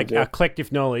feel like Yeah. our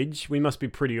collective knowledge, we must be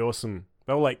pretty awesome.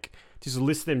 Well, like, just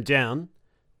list them down.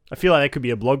 I feel like that could be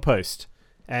a blog post.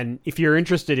 And if you're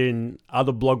interested in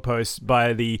other blog posts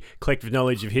by the collective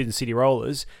knowledge of Hidden City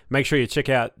Rollers, make sure you check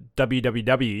out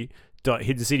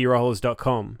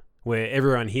www.hiddencityrollers.com, where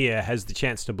everyone here has the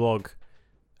chance to blog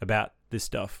about this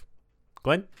stuff.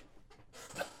 Glenn?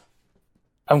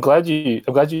 I'm glad you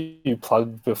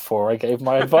plugged before I gave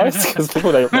my advice, because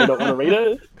people may not want to read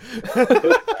it.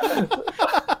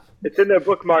 It's in their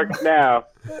bookmarks now.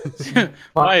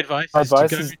 My advice My is to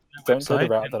advice go is to the don't go the website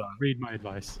route and that I- read my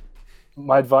advice.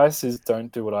 My advice is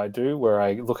don't do what I do, where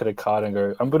I look at a card and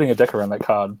go, I'm putting a deck around that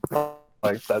card.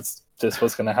 Like, that's just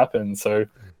what's going to happen. So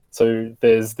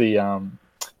there's the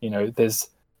there's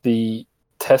the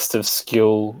test of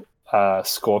skill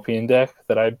Scorpion deck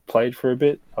that I played for a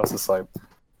bit. I was just like,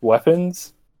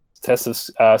 weapons, test of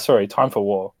time for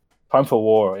war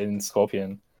in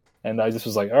Scorpion, and I just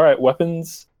was like, all right,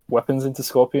 weapons into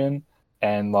Scorpion.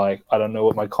 And like, I don't know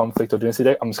what my conflict or dynasty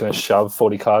deck. I'm just going to shove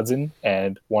 40 cards in,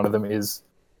 and one of them is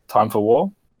Time for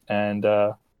War, and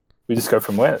we just go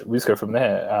from there.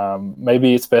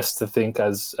 Maybe it's best to think,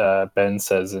 as Ben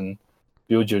says, and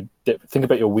think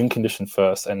about your win condition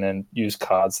first, and then use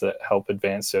cards that help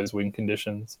advance those win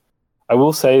conditions. I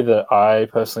will say that I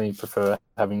personally prefer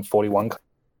having 41.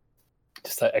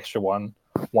 Just that extra one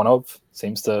of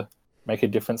seems to make a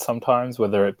difference sometimes,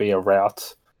 whether it be a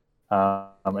route.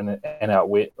 An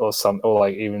Outwit or some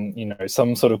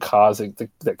sort of cards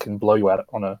that can blow you out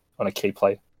on a key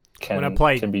play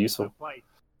can be useful.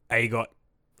 AGOT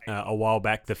a while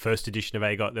back, the first edition of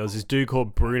AGOT, there was this dude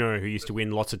called Bruno who used to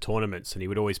win lots of tournaments, and he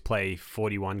would always play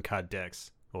 41 card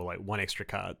decks, or like one extra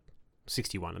card.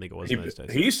 61, I think it was in those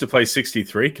days. He used to play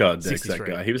 63 card decks, 63, that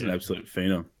guy. He was an absolute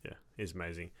phenom. Yeah, he's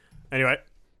amazing. Anyway,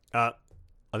 I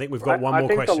think we've got one more I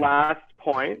think question. the last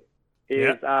point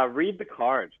is read the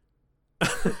card.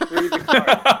 Read the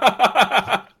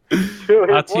card.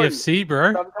 Really important. RTFC,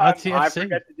 bro. Sometimes I RTFC.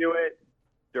 forget to do it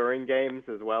during games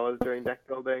as well as during deck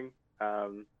building.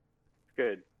 It's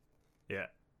good. Yeah.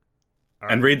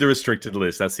 And read the restricted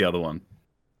list. That's the other one.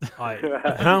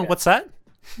 Huh? What's that?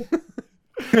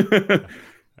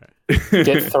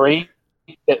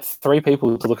 Get three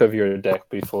people to look over your deck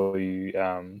before you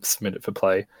submit it for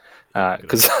play.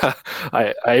 Because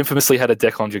I infamously had a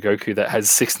deck on Jigoku that has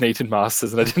 6 Neaton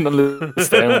Masters, and I didn't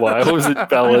understand why. I was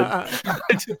balanced.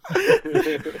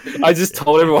 I just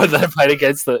told everyone that I played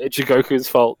against it. It's Jigoku's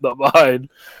fault, not mine.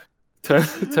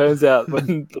 Turns out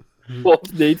when the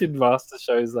 4th Neaton Master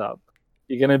shows up,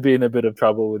 you're going to be in a bit of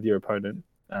trouble with your opponent.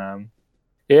 So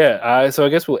I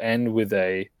guess we'll end with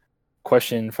a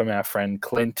question from our friend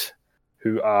Clint,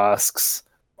 who asks,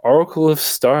 Oracle of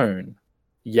Stone,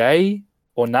 yay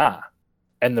or nah?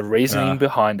 And the reasoning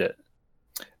behind it.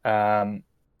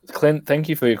 Clint, thank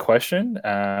you for your question.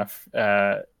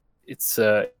 It's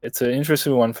an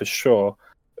interesting one for sure.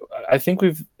 I think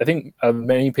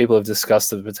many people have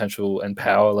discussed the potential and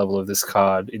power level of this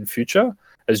card in future,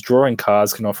 as drawing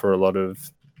cards can offer a lot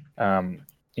of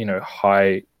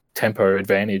high tempo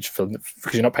advantage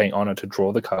because you're not paying honor to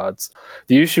draw the cards.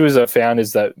 The issue I found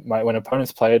is that when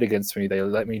opponents play it against me, they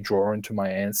let me draw into my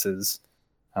answers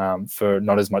for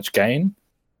not as much gain.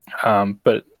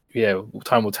 But yeah,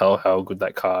 time will tell how good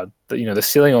that card. The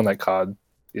ceiling on that card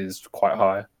is quite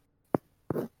high.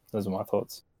 Those are my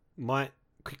thoughts. My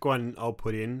quick one I'll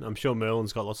put in. I'm sure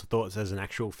Merlin's got lots of thoughts as an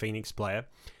actual Phoenix player.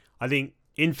 I think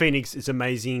in Phoenix it's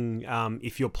amazing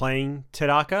if you're playing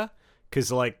Tadaka,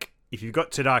 because if you've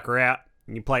got Tadaka out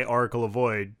and you play Oracle of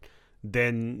Void,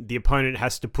 then the opponent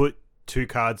has to put 2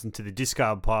 cards into the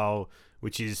discard pile,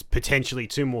 which is potentially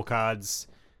 2 more cards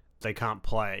they can't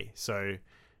play.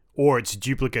 Or it's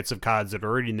duplicates of cards that are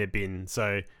already in their bin. So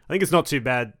I think it's not too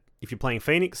bad if you're playing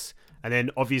Phoenix. And then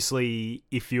obviously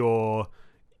if you're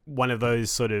one of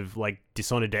those sort of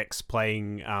Dishonor decks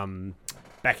playing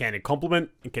Backhanded Compliment,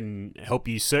 it can help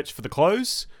you search for the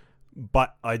close.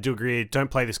 But I do agree,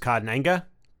 don't play this card in anger,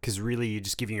 because really you're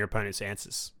just giving your opponents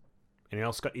answers. Anyone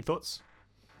else got any thoughts?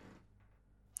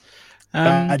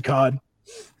 Bad card.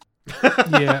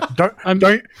 Yeah.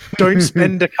 Don't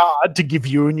spend a card to give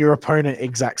you and your opponent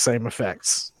exact same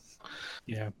effects.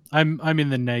 Yeah. I'm in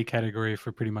the nay category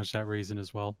for pretty much that reason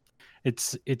as well.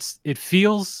 It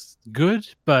feels good,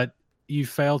 but you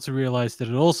fail to realize that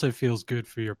it also feels good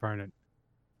for your opponent.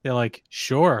 They're like,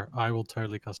 sure, I will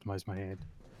totally customize my hand.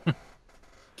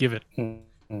 Give it.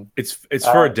 It's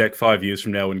for a deck 5 years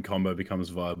from now when combo becomes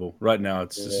viable. Right now,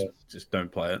 it's just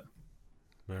don't play it.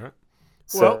 All right.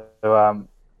 So,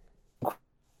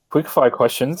 quick fire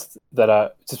questions that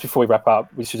are just before we wrap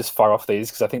up. We should just fire off these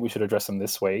because I think we should address them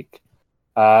this week.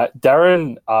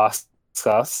 Darren asks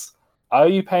us, "Are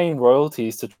you paying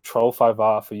royalties to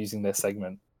Troll5R for using their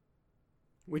segment?"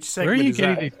 Which Where segment are you is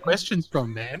getting that? these questions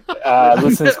from, man?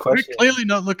 Listeners' We're question. clearly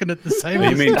not looking at the same.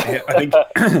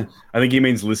 I think he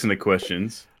means listener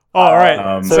questions. Oh, all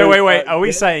right. So wait. Are we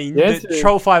yeah, saying yes, that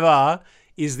Troll5R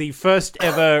is the first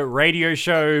ever radio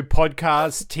show,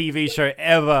 podcast, TV show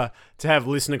ever to have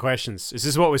listener questions? Is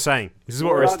this what we're saying? This is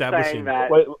what we're not establishing. saying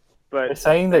that, Wait, but They're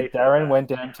saying that they- Darren went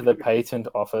down to the patent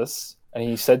office and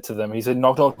he said to them, he said,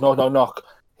 knock, knock, knock, knock, knock.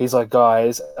 He's like,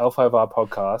 guys, L5R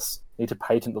podcasts need to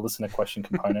patent the listener question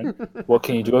component. What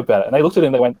can you do about it? And they looked at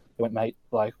him, they went, mate,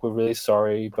 we're really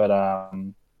sorry, but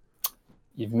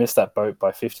you've missed that boat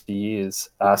by 50 years.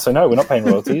 So no, we're not paying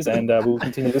royalties, and we'll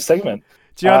continue this segment.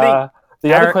 Do you know, I think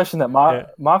The other question that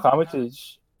Mark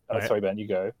Armitage... Right. Sorry, Ben, you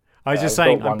go. I was just we've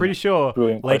saying, got I'm one pretty sure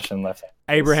Brilliant question left.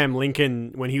 Abraham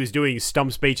Lincoln, when he was doing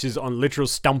stump speeches on literal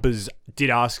stumpers, did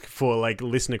ask for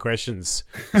listener questions.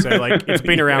 So it's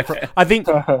been around for. I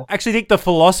actually think the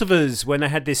philosophers, when they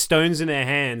had their stones in their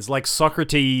hands, like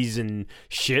Socrates and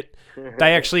shit,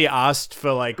 they actually asked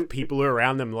for people who are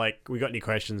around them, we got any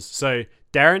questions? So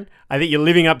Darren, I think you're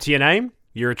living up to your name.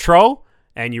 You're a troll,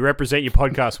 and you represent your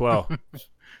podcast well.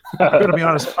 I've got to be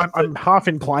honest, I'm half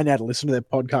inclined now to listen to their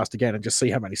podcast again and just see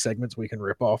how many segments we can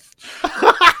rip off.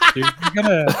 Dude, you're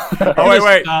gonna, Oh,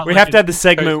 wait. start We have to have the West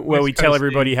segment Coast- where we West tell Coast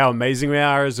everybody team. how amazing we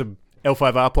are as a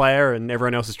L5R player and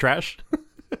everyone else is trash.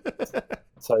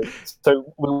 So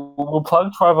we'll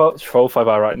plug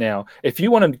Troll5R right now. If you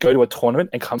want to go to a tournament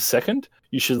and come second,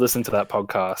 you should listen to that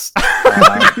podcast.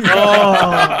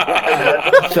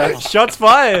 Shots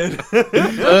fired.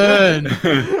 Burn.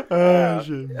 Oh,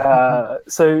 shit.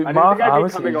 So I Mark think I'd be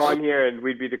Armitage, coming on here and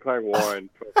we'd be declaring war on.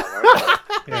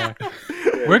 Yeah.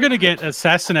 We're gonna get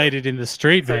assassinated in the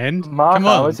street, man. Mark Come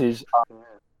on.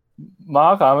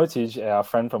 Armitage, our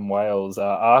friend from Wales,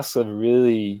 asks a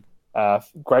really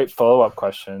great follow-up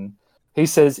question. He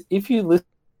says, if you listen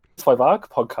to 5R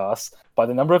podcasts by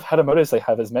the number of Hatamotos they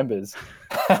have as members,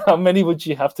 how many would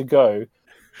you have to go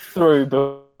through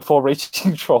before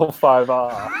reaching Troll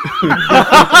 5R.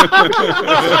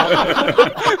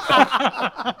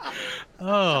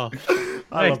 Oh,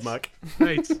 I love Muck.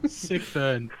 Great, sick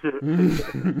burn.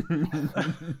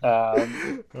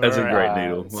 That's a great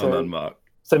needle. Well done, Mark.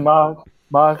 So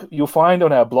Mark, you'll find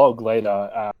on our blog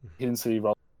later,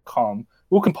 hiddencityroll.com,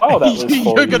 we'll compile that list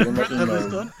for You're you gonna and let put you that list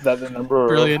know on? that the number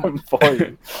Brilliant. of for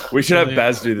you. We should have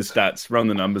Brilliant. Baz do the stats, run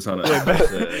the numbers on it.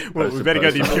 Well, we better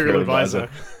go to the Imperial Advisor.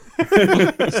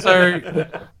 So,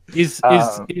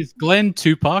 is Glenn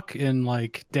Tupac and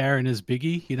like Darren is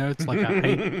Biggie? You know, it's like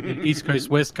a East Coast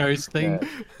West Coast thing.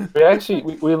 Yeah. I actually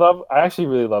really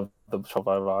love the Troll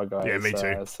 5R guys. Yeah, me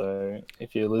too. So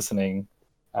if you're listening,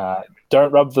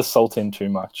 don't rub the salt in too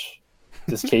much.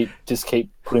 Just keep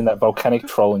putting that volcanic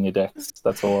troll in your decks.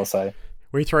 That's all I'll say.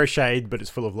 We throw shade, but it's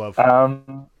full of love.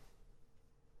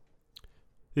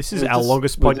 This is our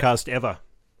longest podcast ever.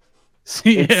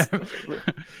 Yeah.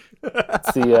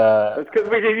 It's the It's because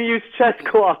we didn't use chess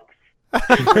clocks.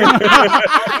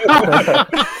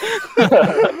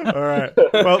 All right.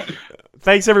 Well,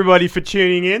 thanks everybody for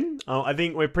tuning in. I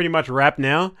think we're pretty much wrapped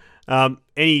now.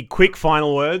 Any quick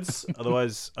final words?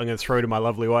 Otherwise, I'm going to throw to my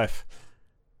lovely wife,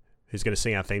 who's going to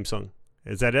sing our theme song.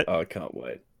 Is that it? Oh, I can't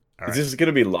wait. All Is right. this going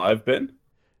to be live, Ben?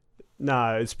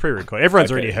 No, it's pre-recorded.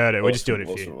 Everyone's Okay. already heard it. We're just doing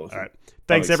Awesome, it for you. awesome, awesome. All right.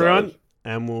 Thanks, I'm everyone. excited.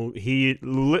 And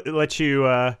let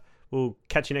you. We'll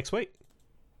catch you next week.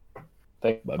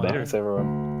 Bye-bye. thanks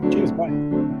everyone. Cheers, bye.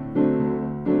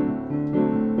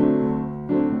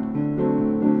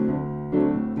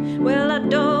 Well, I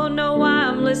don't know why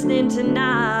I'm listening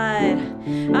tonight.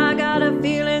 I got a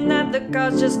feeling that the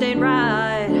cards just ain't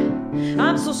right.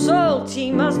 I'm so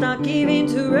salty, must not give in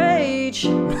to rage.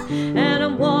 And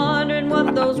I'm wondering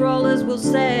what those rollers will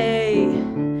say.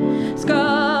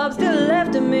 Scarves to the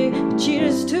left of me,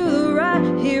 cheers to the right.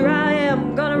 Here I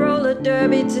am, gonna roll a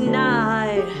derby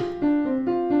tonight.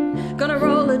 Gonna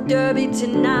roll a derby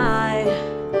tonight.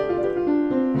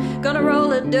 Gonna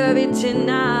roll a derby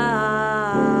tonight.